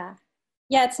 Yeah.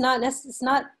 Yeah, it's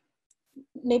not,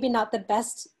 maybe not the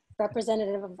best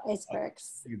representative of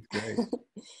icebergs. It's great.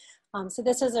 So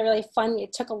this was a really fun,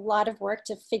 it took a lot of work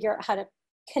to figure out how to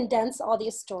condense all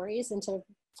these stories into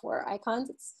 4 icons.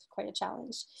 It's quite a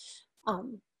challenge.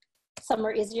 Some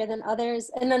are easier than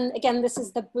others. And then again, this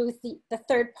is the booth, the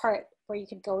third part where you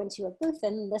could go into a booth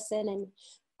and listen and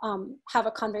have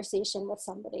a conversation with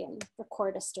somebody and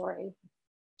record a story.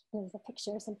 There's a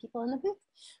picture of some people in the booth.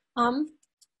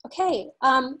 Okay,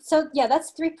 so yeah,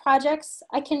 that's 3 projects.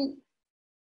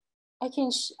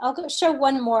 I'll show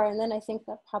one more, and then I think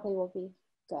that probably will be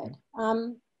good.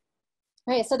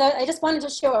 Okay, so I just wanted to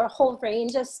show a whole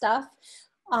range of stuff.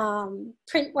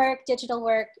 Print work, digital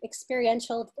work,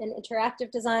 experiential and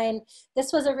interactive design.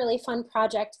 This was a really fun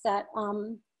project that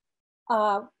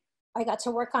I got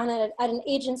to work on at an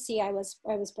agency I was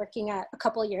working at a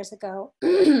couple of years ago.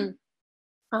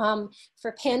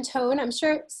 For Pantone, I'm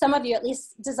sure some of you, at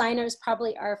least designers,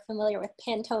 probably are familiar with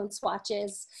Pantone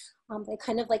swatches. They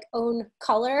kind of like own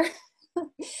color.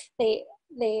 You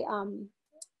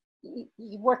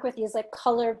work with these like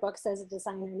color books as a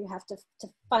designer, and you have to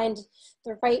find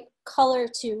the right color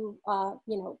to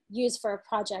use for a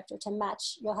project or to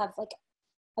match. You'll have like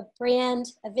a brand,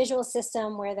 a visual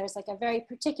system where there's like a very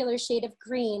particular shade of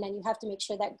green, and you have to make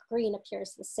sure that green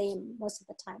appears the same most of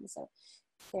the time. So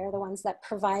they're the ones that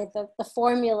provide the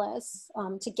formulas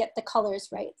to get the colors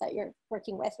right that you're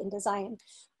working with in design.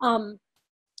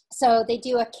 So they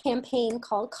do a campaign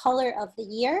called Color of the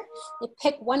Year. They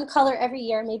pick one color every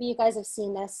year. Maybe you guys have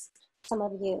seen this, some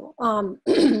of you.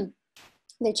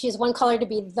 They choose one color to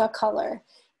be the color.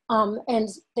 And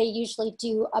they usually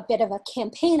do a bit of a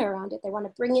campaign around it. They want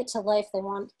to bring it to life. They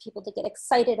want people to get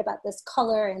excited about this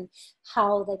color and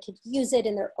how they could use it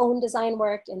in their own design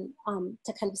work and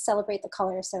to kind of celebrate the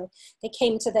color. So they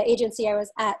came to the agency I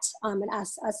was at and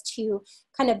asked us to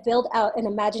kind of build out an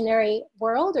imaginary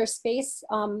world or space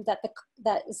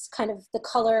that is kind of the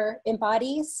color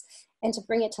embodies, and to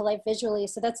bring it to life visually.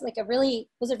 So that's like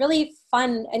was a really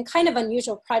fun and kind of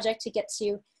unusual project to get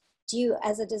to do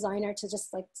as a designer, to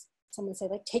just like someone say,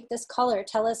 like, take this color,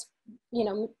 tell us, you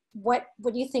know, what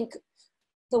do you think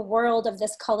the world of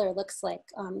this color looks like?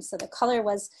 So the color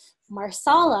was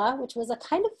marsala, which was a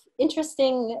kind of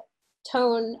interesting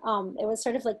tone. It was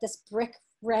sort of like this brick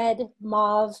red,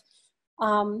 mauve,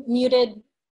 muted,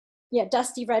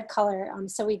 dusty red color.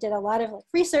 So we did a lot of like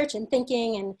research and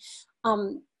thinking,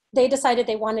 and they decided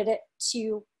they wanted it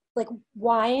to, like,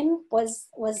 wine was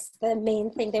the main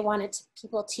thing they wanted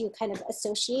people to kind of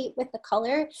associate with the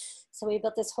color. So we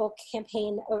built this whole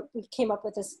campaign, or we came up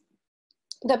with this,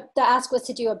 the ask was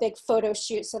to do a big photo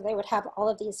shoot. So they would have all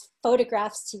of these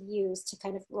photographs to use to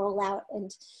kind of roll out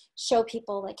and show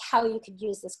people like how you could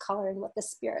use this color and what the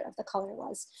spirit of the color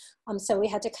was. So we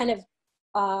had to kind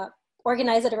of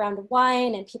organize it around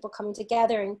wine and people coming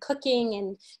together and cooking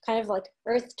and kind of like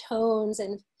earth tones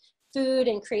and food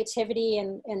and creativity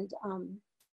and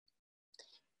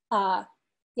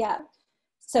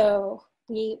so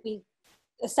we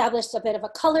established a bit of a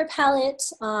color palette.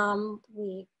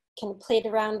 We kind of played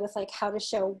around with like how to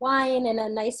show wine in a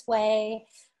nice way,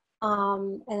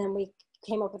 and then we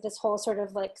came up with this whole sort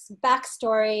of like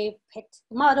backstory, picked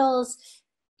models,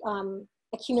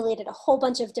 accumulated a whole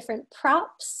bunch of different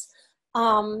props,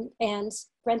 and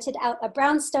rented out a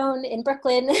brownstone in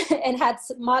Brooklyn and had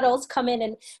models come in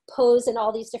and pose in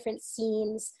all these different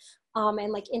scenes,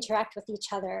 and like interact with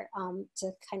each other,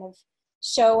 to kind of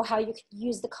show how you could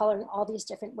use the color in all these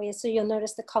different ways. So you'll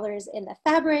notice the colors in the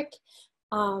fabric,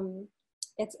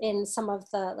 it's in some of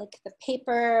the like the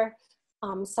paper,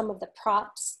 some of the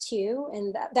props too,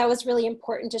 and that was really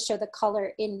important to show the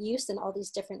color in use in all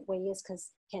these different ways,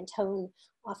 because Pantone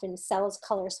often sells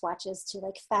color swatches to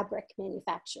like fabric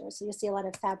manufacturers. So you see a lot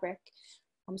of fabric.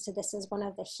 So this is one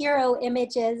of the hero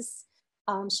images,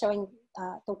 showing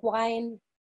the wine,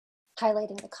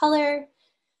 highlighting the color.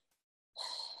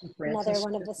 Frances, another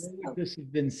one of this. How would this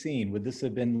have been seen? Would this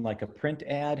have been like a print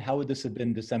ad? How would this have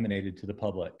been disseminated to the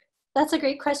public? That's a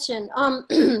great question.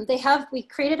 We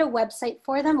created a website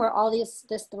for them where all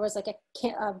there was like a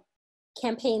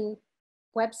campaign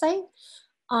website.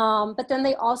 But then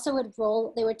they also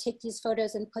they would take these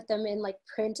photos and put them in like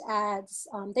print ads.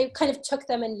 They kind of took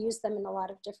them and used them in a lot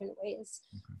of different ways.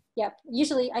 Okay. Yep,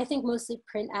 usually I think mostly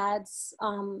print ads,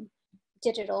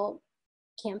 digital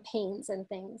campaigns and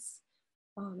things.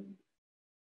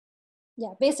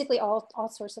 Yeah, basically all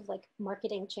sorts of like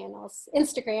marketing channels.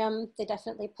 Instagram, they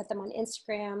definitely put them on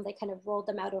Instagram. They kind of rolled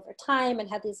them out over time and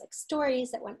had these like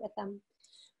stories that went with them.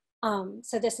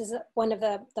 So this is one of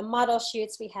the model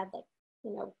shoots. We had like,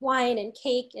 you know, wine and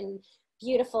cake and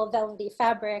beautiful velvety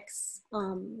fabrics.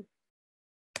 And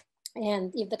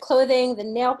the clothing, the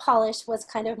nail polish was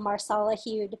kind of marsala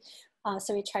hued.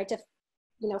 So we tried to,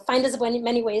 you know, find as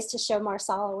many ways to show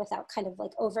marsala without kind of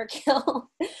like overkill.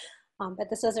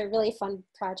 But this was a really fun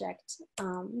project.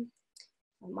 A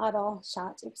model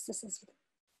shot, oops, this is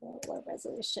low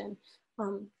resolution.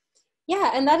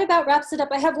 Yeah, and that about wraps it up.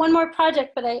 I have one more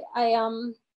project, but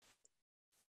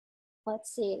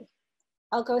let's see.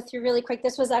 I'll go through really quick.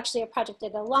 This was actually a project I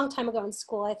did a long time ago in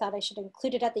school. I thought I should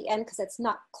include it at the end because it's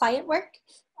not client work.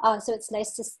 So it's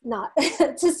nice to not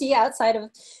to see outside of,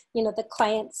 you know, the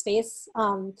client space.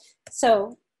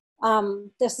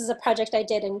 This is a project I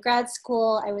did in grad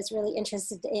school. I was really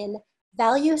interested in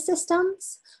value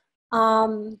systems,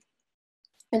 and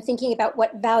thinking about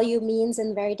what value means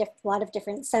in a lot of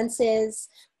different senses.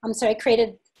 So I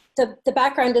created, the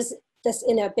background is this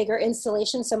in a bigger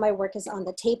installation, so my work is on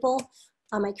the table.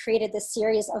 I created this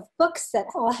series of books that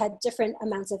all had different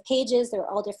amounts of pages. They were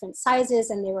all different sizes,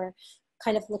 and they were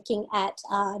kind of looking at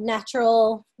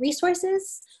natural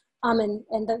resources, and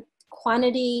the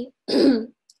quantity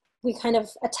we kind of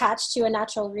attach to a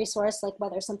natural resource, like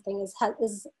whether something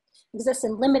exists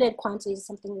in limited quantities,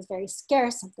 something is very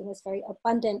scarce, something is very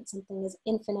abundant, something is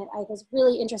infinite. I was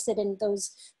really interested in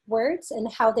those words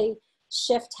and how they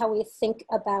shift how we think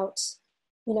about,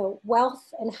 you know,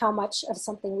 wealth and how much of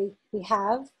something we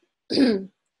have.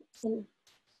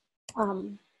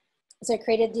 So I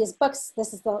created these books.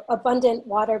 This is the Abundant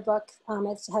Water book.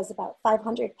 It has about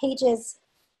 500 pages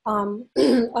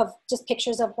of just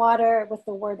pictures of water with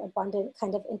the word abundant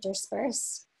kind of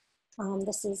interspersed.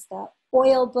 This is the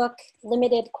oil book,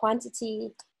 limited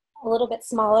quantity, a little bit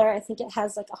smaller. I think it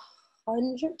has like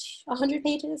 100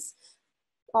 pages,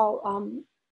 all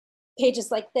pages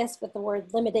like this with the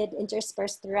word limited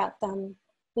interspersed throughout them.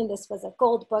 And this was a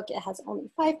gold book. It has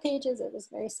only 5 pages. It was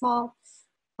very small.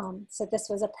 So this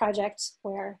was a project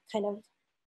where kind of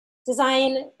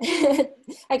design,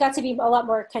 I got to be a lot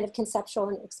more kind of conceptual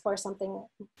and explore something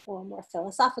more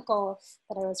philosophical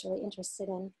that I was really interested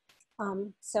in.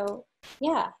 So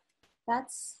yeah,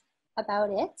 that's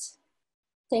about it.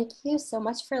 Thank you so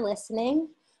much for listening.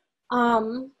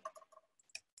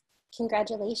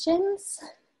 Congratulations.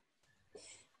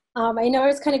 I know I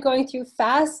was kind of going through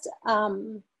fast.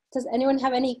 Does anyone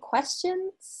have any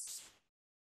questions?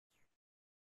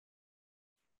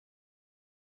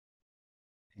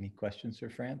 Any questions for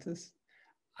Frances?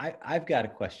 I've got a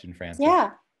question, Frances.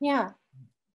 Yeah.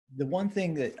 The one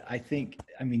thing that I think,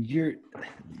 I mean,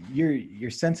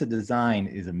 your sense of design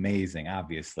is amazing,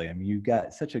 obviously. I mean, you've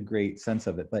got such a great sense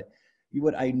of it, but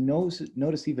what I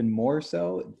notice even more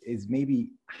so is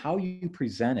maybe how you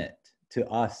present it to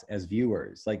us as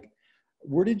viewers. Like,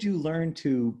 where did you learn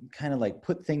to kind of like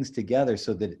put things together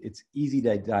so that it's easy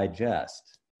to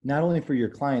digest? Not only for your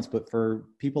clients, but for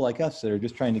people like us that are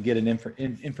just trying to get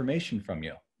information from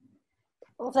you.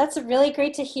 Well, that's really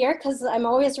great to hear, because I'm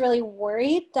always really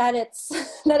worried that it's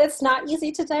that it's not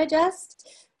easy to digest.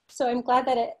 So I'm glad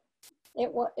that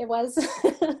it was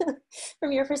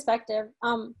from your perspective.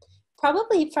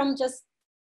 Probably from just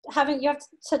you have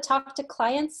to talk to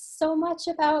clients so much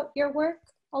about your work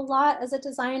a lot as a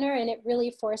designer, and it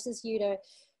really forces you to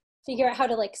figure out how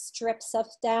to like strip stuff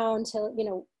down to, you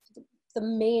know, the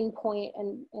main point.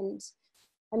 And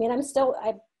I mean,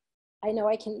 I know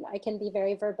I can be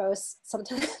very verbose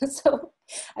sometimes, so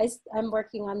I'm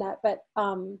working on that. But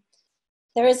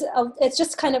it's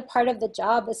just kind of part of the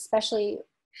job, especially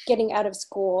getting out of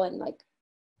school and like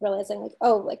realizing like,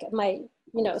 oh, like my,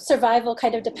 you know, survival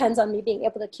kind of depends on me being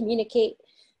able to communicate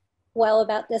well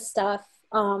about this stuff.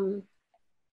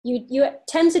 You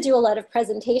tend to do a lot of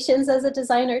presentations as a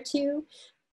designer too,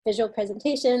 visual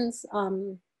presentations.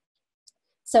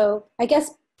 So I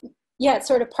guess, yeah, it's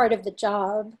sort of part of the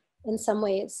job in some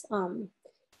ways.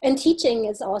 And teaching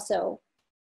is also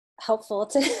helpful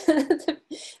to, to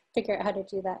figure out how to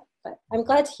do that. But I'm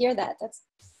glad to hear that.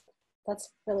 That's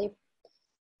really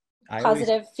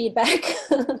positive feedback.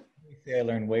 I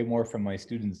learn way more from my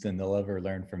students than they'll ever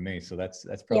learn from me. So that's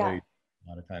probably a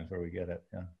lot of times where we get it.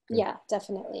 Yeah. Good. Yeah,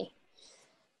 definitely.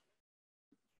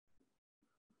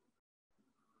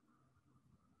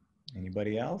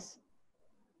 Anybody else?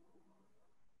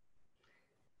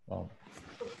 Well,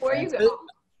 before you go,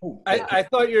 I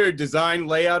thought your design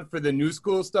layout for the new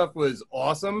school stuff was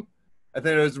awesome. I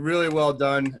think it was really well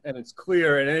done, and it's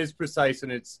clear, and it is precise,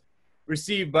 and it's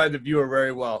received by the viewer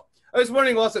very well. I was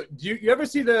wondering also, do you ever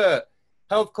see the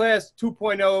Health Class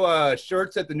 2.0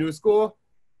 shirts at the new school?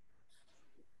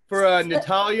 For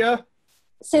Natalia?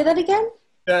 Say that again?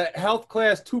 The Health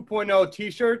Class 2.0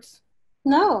 t-shirts?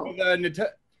 No.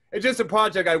 It's just a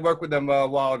project I worked with them a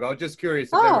while ago. Just curious.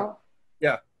 Oh.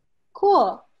 Yeah.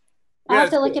 Cool. I'll have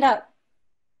to look it up.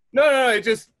 No. I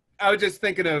was just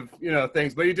thinking of, you know,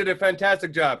 things, but you did a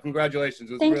fantastic job. Congratulations.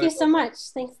 Thank you so much.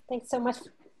 Thanks so much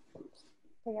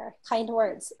for your kind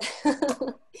words.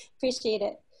 Appreciate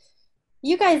it.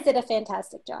 You guys did a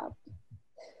fantastic job.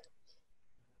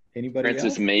 Anybody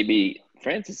Frances, else?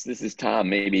 Frances, this is Tom.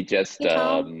 Maybe just,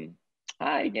 hey,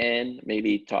 hi again.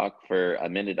 Maybe talk for a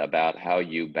minute about how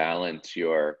you balance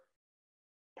your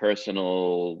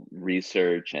personal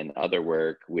research and other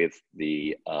work with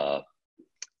the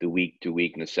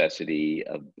week-to-week necessity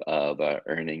of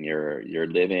earning your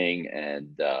living,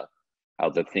 and how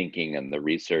the thinking and the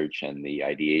research and the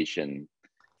ideation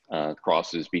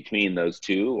crosses between those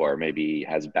two, or maybe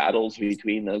has battles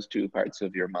between those two parts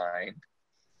of your mind.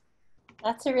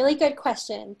 That's a really good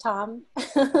question, Tom.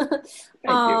 Thank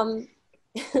you.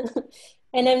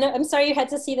 And I'm sorry you had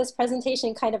to see this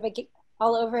presentation kind of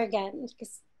all over again,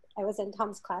 because I was in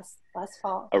Tom's class last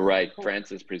fall. All right,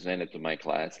 Frances presented to my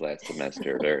class last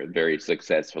semester very, very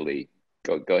successfully.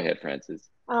 Go ahead,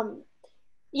 Frances.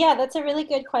 Yeah, that's a really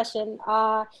good question.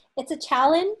 It's a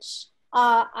challenge.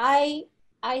 I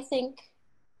think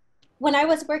when I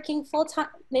was working full-time,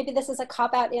 maybe this is a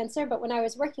cop-out answer, but when I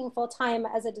was working full-time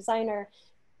as a designer,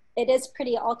 it is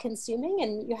pretty all-consuming,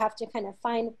 and you have to kind of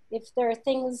find if there are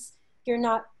things you're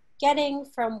not getting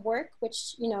from work,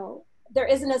 which, you know, there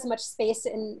isn't as much space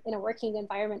in a working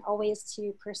environment always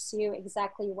to pursue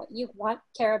exactly what you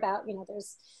care about. You know,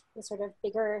 there's the sort of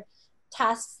bigger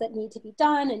tasks that need to be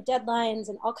done and deadlines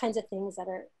and all kinds of things that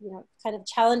are, you know, kind of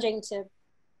challenging to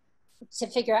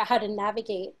figure out how to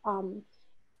navigate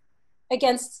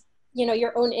against, you know,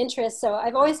 your own interests. So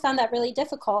I've always found that really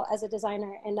difficult as a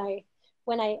designer. And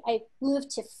when I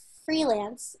moved to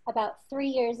freelance about 3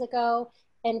 years ago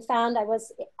and found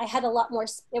I had a lot more,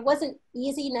 it wasn't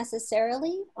easy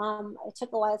necessarily. It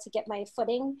took a while to get my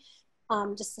footing,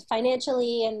 just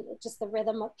financially and just the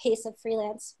rhythm of pace of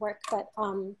freelance work. But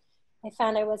I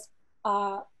found I was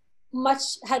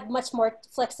had much more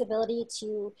flexibility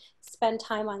to spend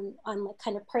time on like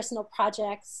kind of personal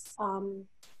projects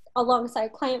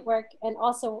alongside client work. And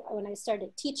also when I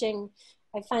started teaching,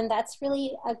 I find that's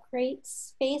really a great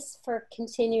space for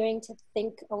continuing to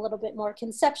think a little bit more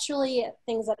conceptually at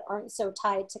things that aren't so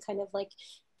tied to kind of like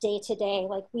day to day,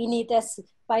 like we need this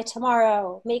by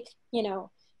tomorrow, you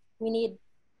know, we need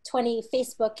 20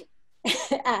 Facebook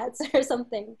ads or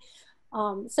something.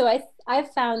 So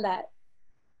I've found that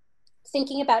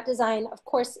thinking about design, of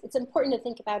course, it's important to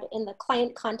think about it in the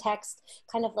client context,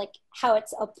 kind of like how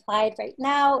it's applied right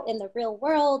now in the real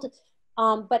world.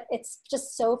 But it's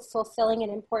just so fulfilling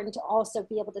and important to also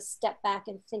be able to step back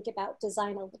and think about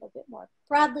design a little bit more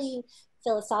broadly,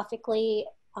 philosophically,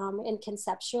 and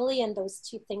conceptually. And those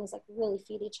two things like really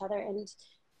feed each other. And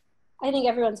I think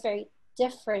everyone's very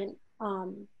different,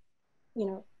 you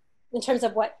know, in terms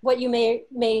of what you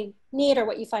may need or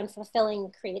what you find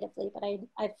fulfilling creatively. But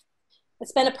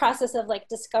it's been a process of like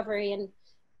discovery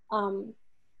and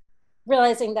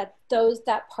realizing that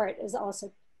that part is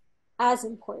also as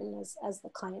important as the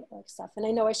client work stuff. And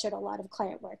I know I showed a lot of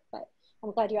client work, but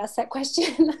I'm glad you asked that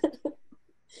question.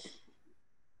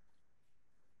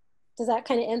 Does that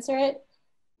kind of answer it?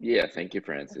 Yeah, thank you,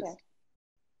 Frances. Okay.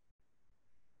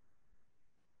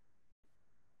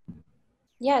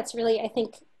 Yeah, it's really, I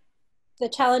think, the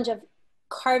challenge of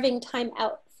carving time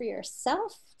out for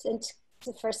yourself and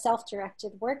for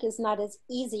self-directed work is not as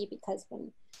easy, because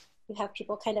when you have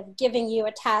people kind of giving you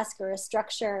a task or a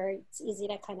structure, it's easy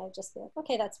to kind of just be like,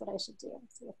 okay, that's what I should do.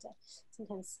 So you have to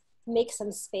sometimes make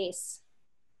some space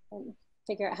and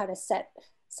figure out how to set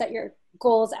your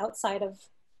goals outside of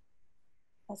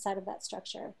that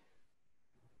structure.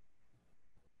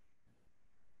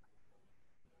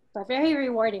 But very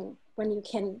rewarding when you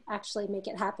can actually make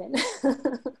it happen.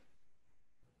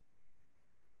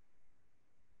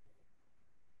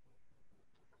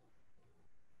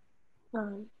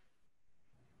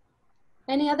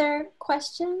 Any other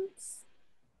questions?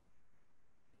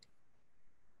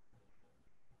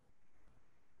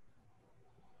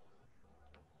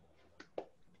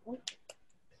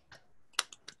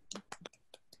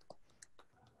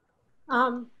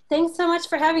 Thanks so much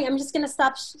for having me. I'm just going to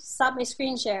stop my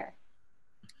screen share.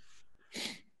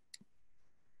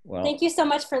 Well, thank you so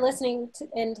much for listening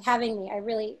and having me. I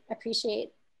really appreciate,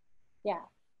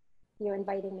 you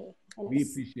inviting me. We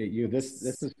appreciate you. This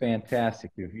is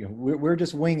fantastic. You know, we're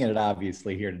just winging it,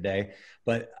 obviously, here today.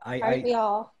 But Aren't we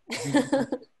all?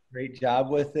 Great job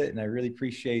with it, and I really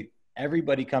appreciate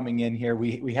everybody coming in here.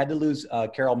 We had to lose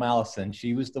Carol Mallison.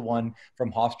 She was the one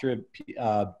from Hofstra,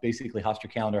 basically Hofstra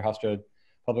Calendar, Hofstra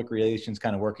Public Relations,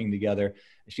 kind of working together.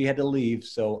 She had to leave,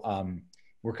 so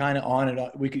we're kind of on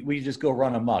it. We could just go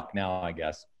run amok now, I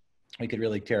guess. We could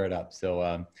really tear it up.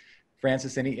 So,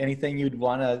 Frances, anything you'd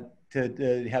want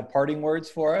to have parting words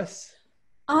for us?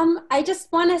 I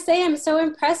just want to say I'm so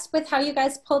impressed with how you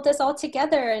guys pulled this all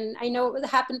together, and I know it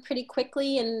happened pretty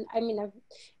quickly. And I mean, I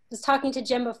was talking to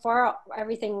Jim before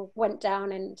everything went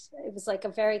down, and it was like a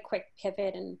very quick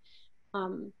pivot. And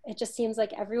it just seems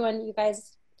like you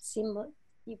guys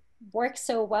you work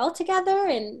so well together,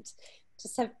 and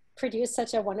just have produced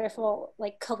such a wonderful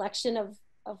like collection of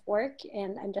work.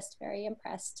 And I'm just very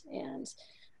impressed. And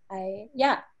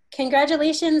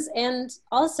congratulations. And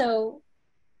also,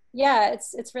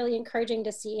 it's really encouraging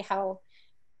to see how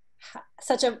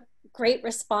such a great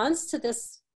response to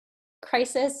this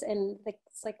crisis. And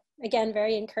it's like, again,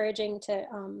 very encouraging to, I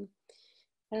don't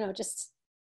know, just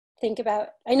think about,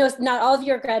 I know not all of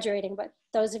you are graduating, but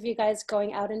those of you guys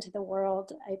going out into the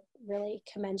world, I really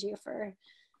commend you for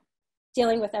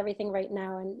dealing with everything right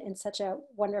now in such a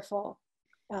wonderful,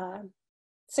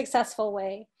 successful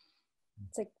way.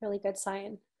 It's a really good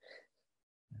sign.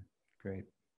 Great.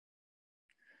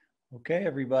 Okay,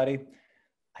 everybody.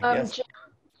 I guess.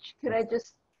 Could I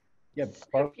just? Yeah.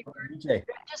 I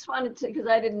just wanted to, because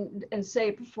I didn't say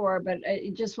it before, but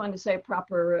I just wanted to say a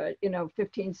proper,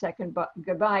 15-second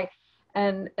goodbye.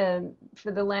 And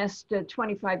for the last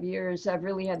 25 years, I've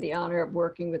really had the honor of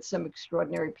working with some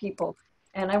extraordinary people.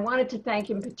 And I wanted to thank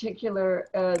in particular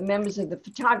members of the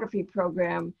photography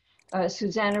program,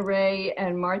 Susanna Ray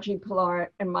and Margie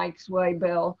Pilar and Mike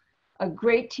Zweibel,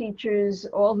 great teachers,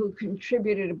 all who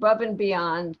contributed above and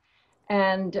beyond.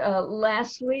 And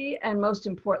lastly, and most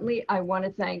importantly, I want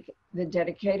to thank the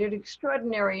dedicated,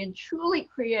 extraordinary, and truly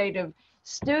creative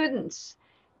students,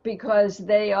 because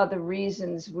they are the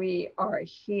reasons we are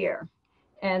here.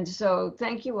 And so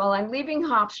thank you all. I'm leaving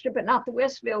Hofstra, but not the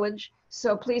West Village,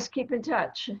 so please keep in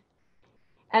touch.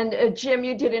 And Jim,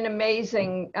 you did an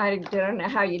amazing, I don't know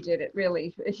how you did it,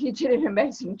 really. You did an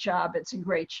amazing job. It's a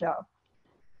great show.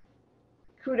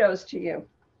 Kudos to you.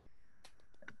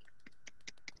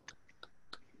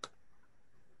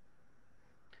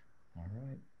 All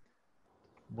right.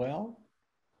 Well,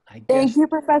 I guess. Thank you,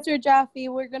 Professor Jaffe.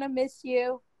 We're going to miss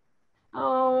you.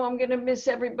 Oh, I'm going to miss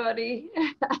everybody.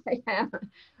 I am.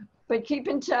 But keep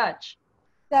in touch.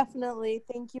 Definitely.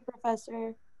 Thank you,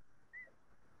 Professor.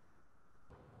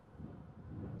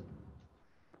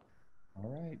 All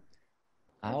right.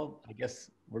 I guess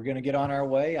we're going to get on our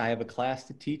way. I have a class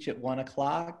to teach at 1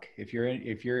 o'clock. If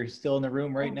you're still in the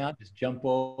room right now, just jump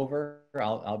over.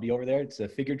 I'll be over there. It's a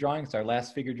figure drawing. It's our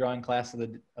last figure drawing class of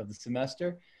the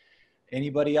semester.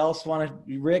 Anybody else want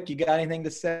to, Rick, you got anything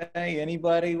to say?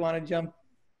 Anybody want to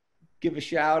give a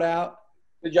shout out?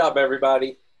 Good job,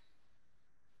 everybody.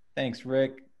 Thanks,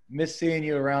 Rick. Miss seeing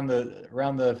you around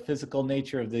the physical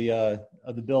nature of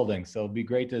the building. So it'd be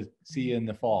great to see you in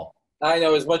the fall. I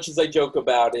know, as much as I joke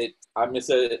about it, I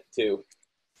miss it too.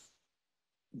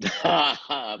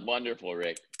 Wonderful,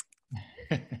 Rick.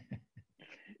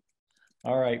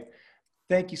 All right.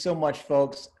 Thank you so much,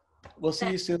 folks. We'll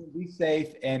see you soon. Be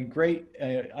safe, and great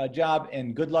job,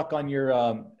 and good luck on your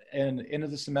end of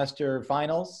the semester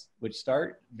finals, which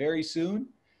start very soon.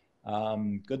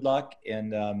 Good luck,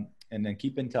 and then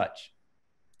keep in touch.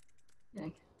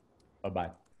 Okay.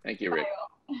 Bye-bye. Thank you, Rick.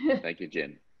 Thank you,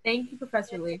 Jen. Thank you,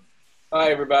 Professor Lee. Bye,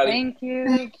 everybody. Thank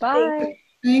you. Bye.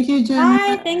 Thank you, Jen.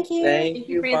 Bye, thank you. Thank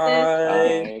you. Frances.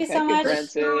 Bye. Thank you so much.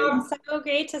 Frances. So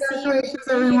great to see you. Congratulations,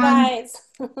 See you everyone.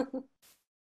 guys.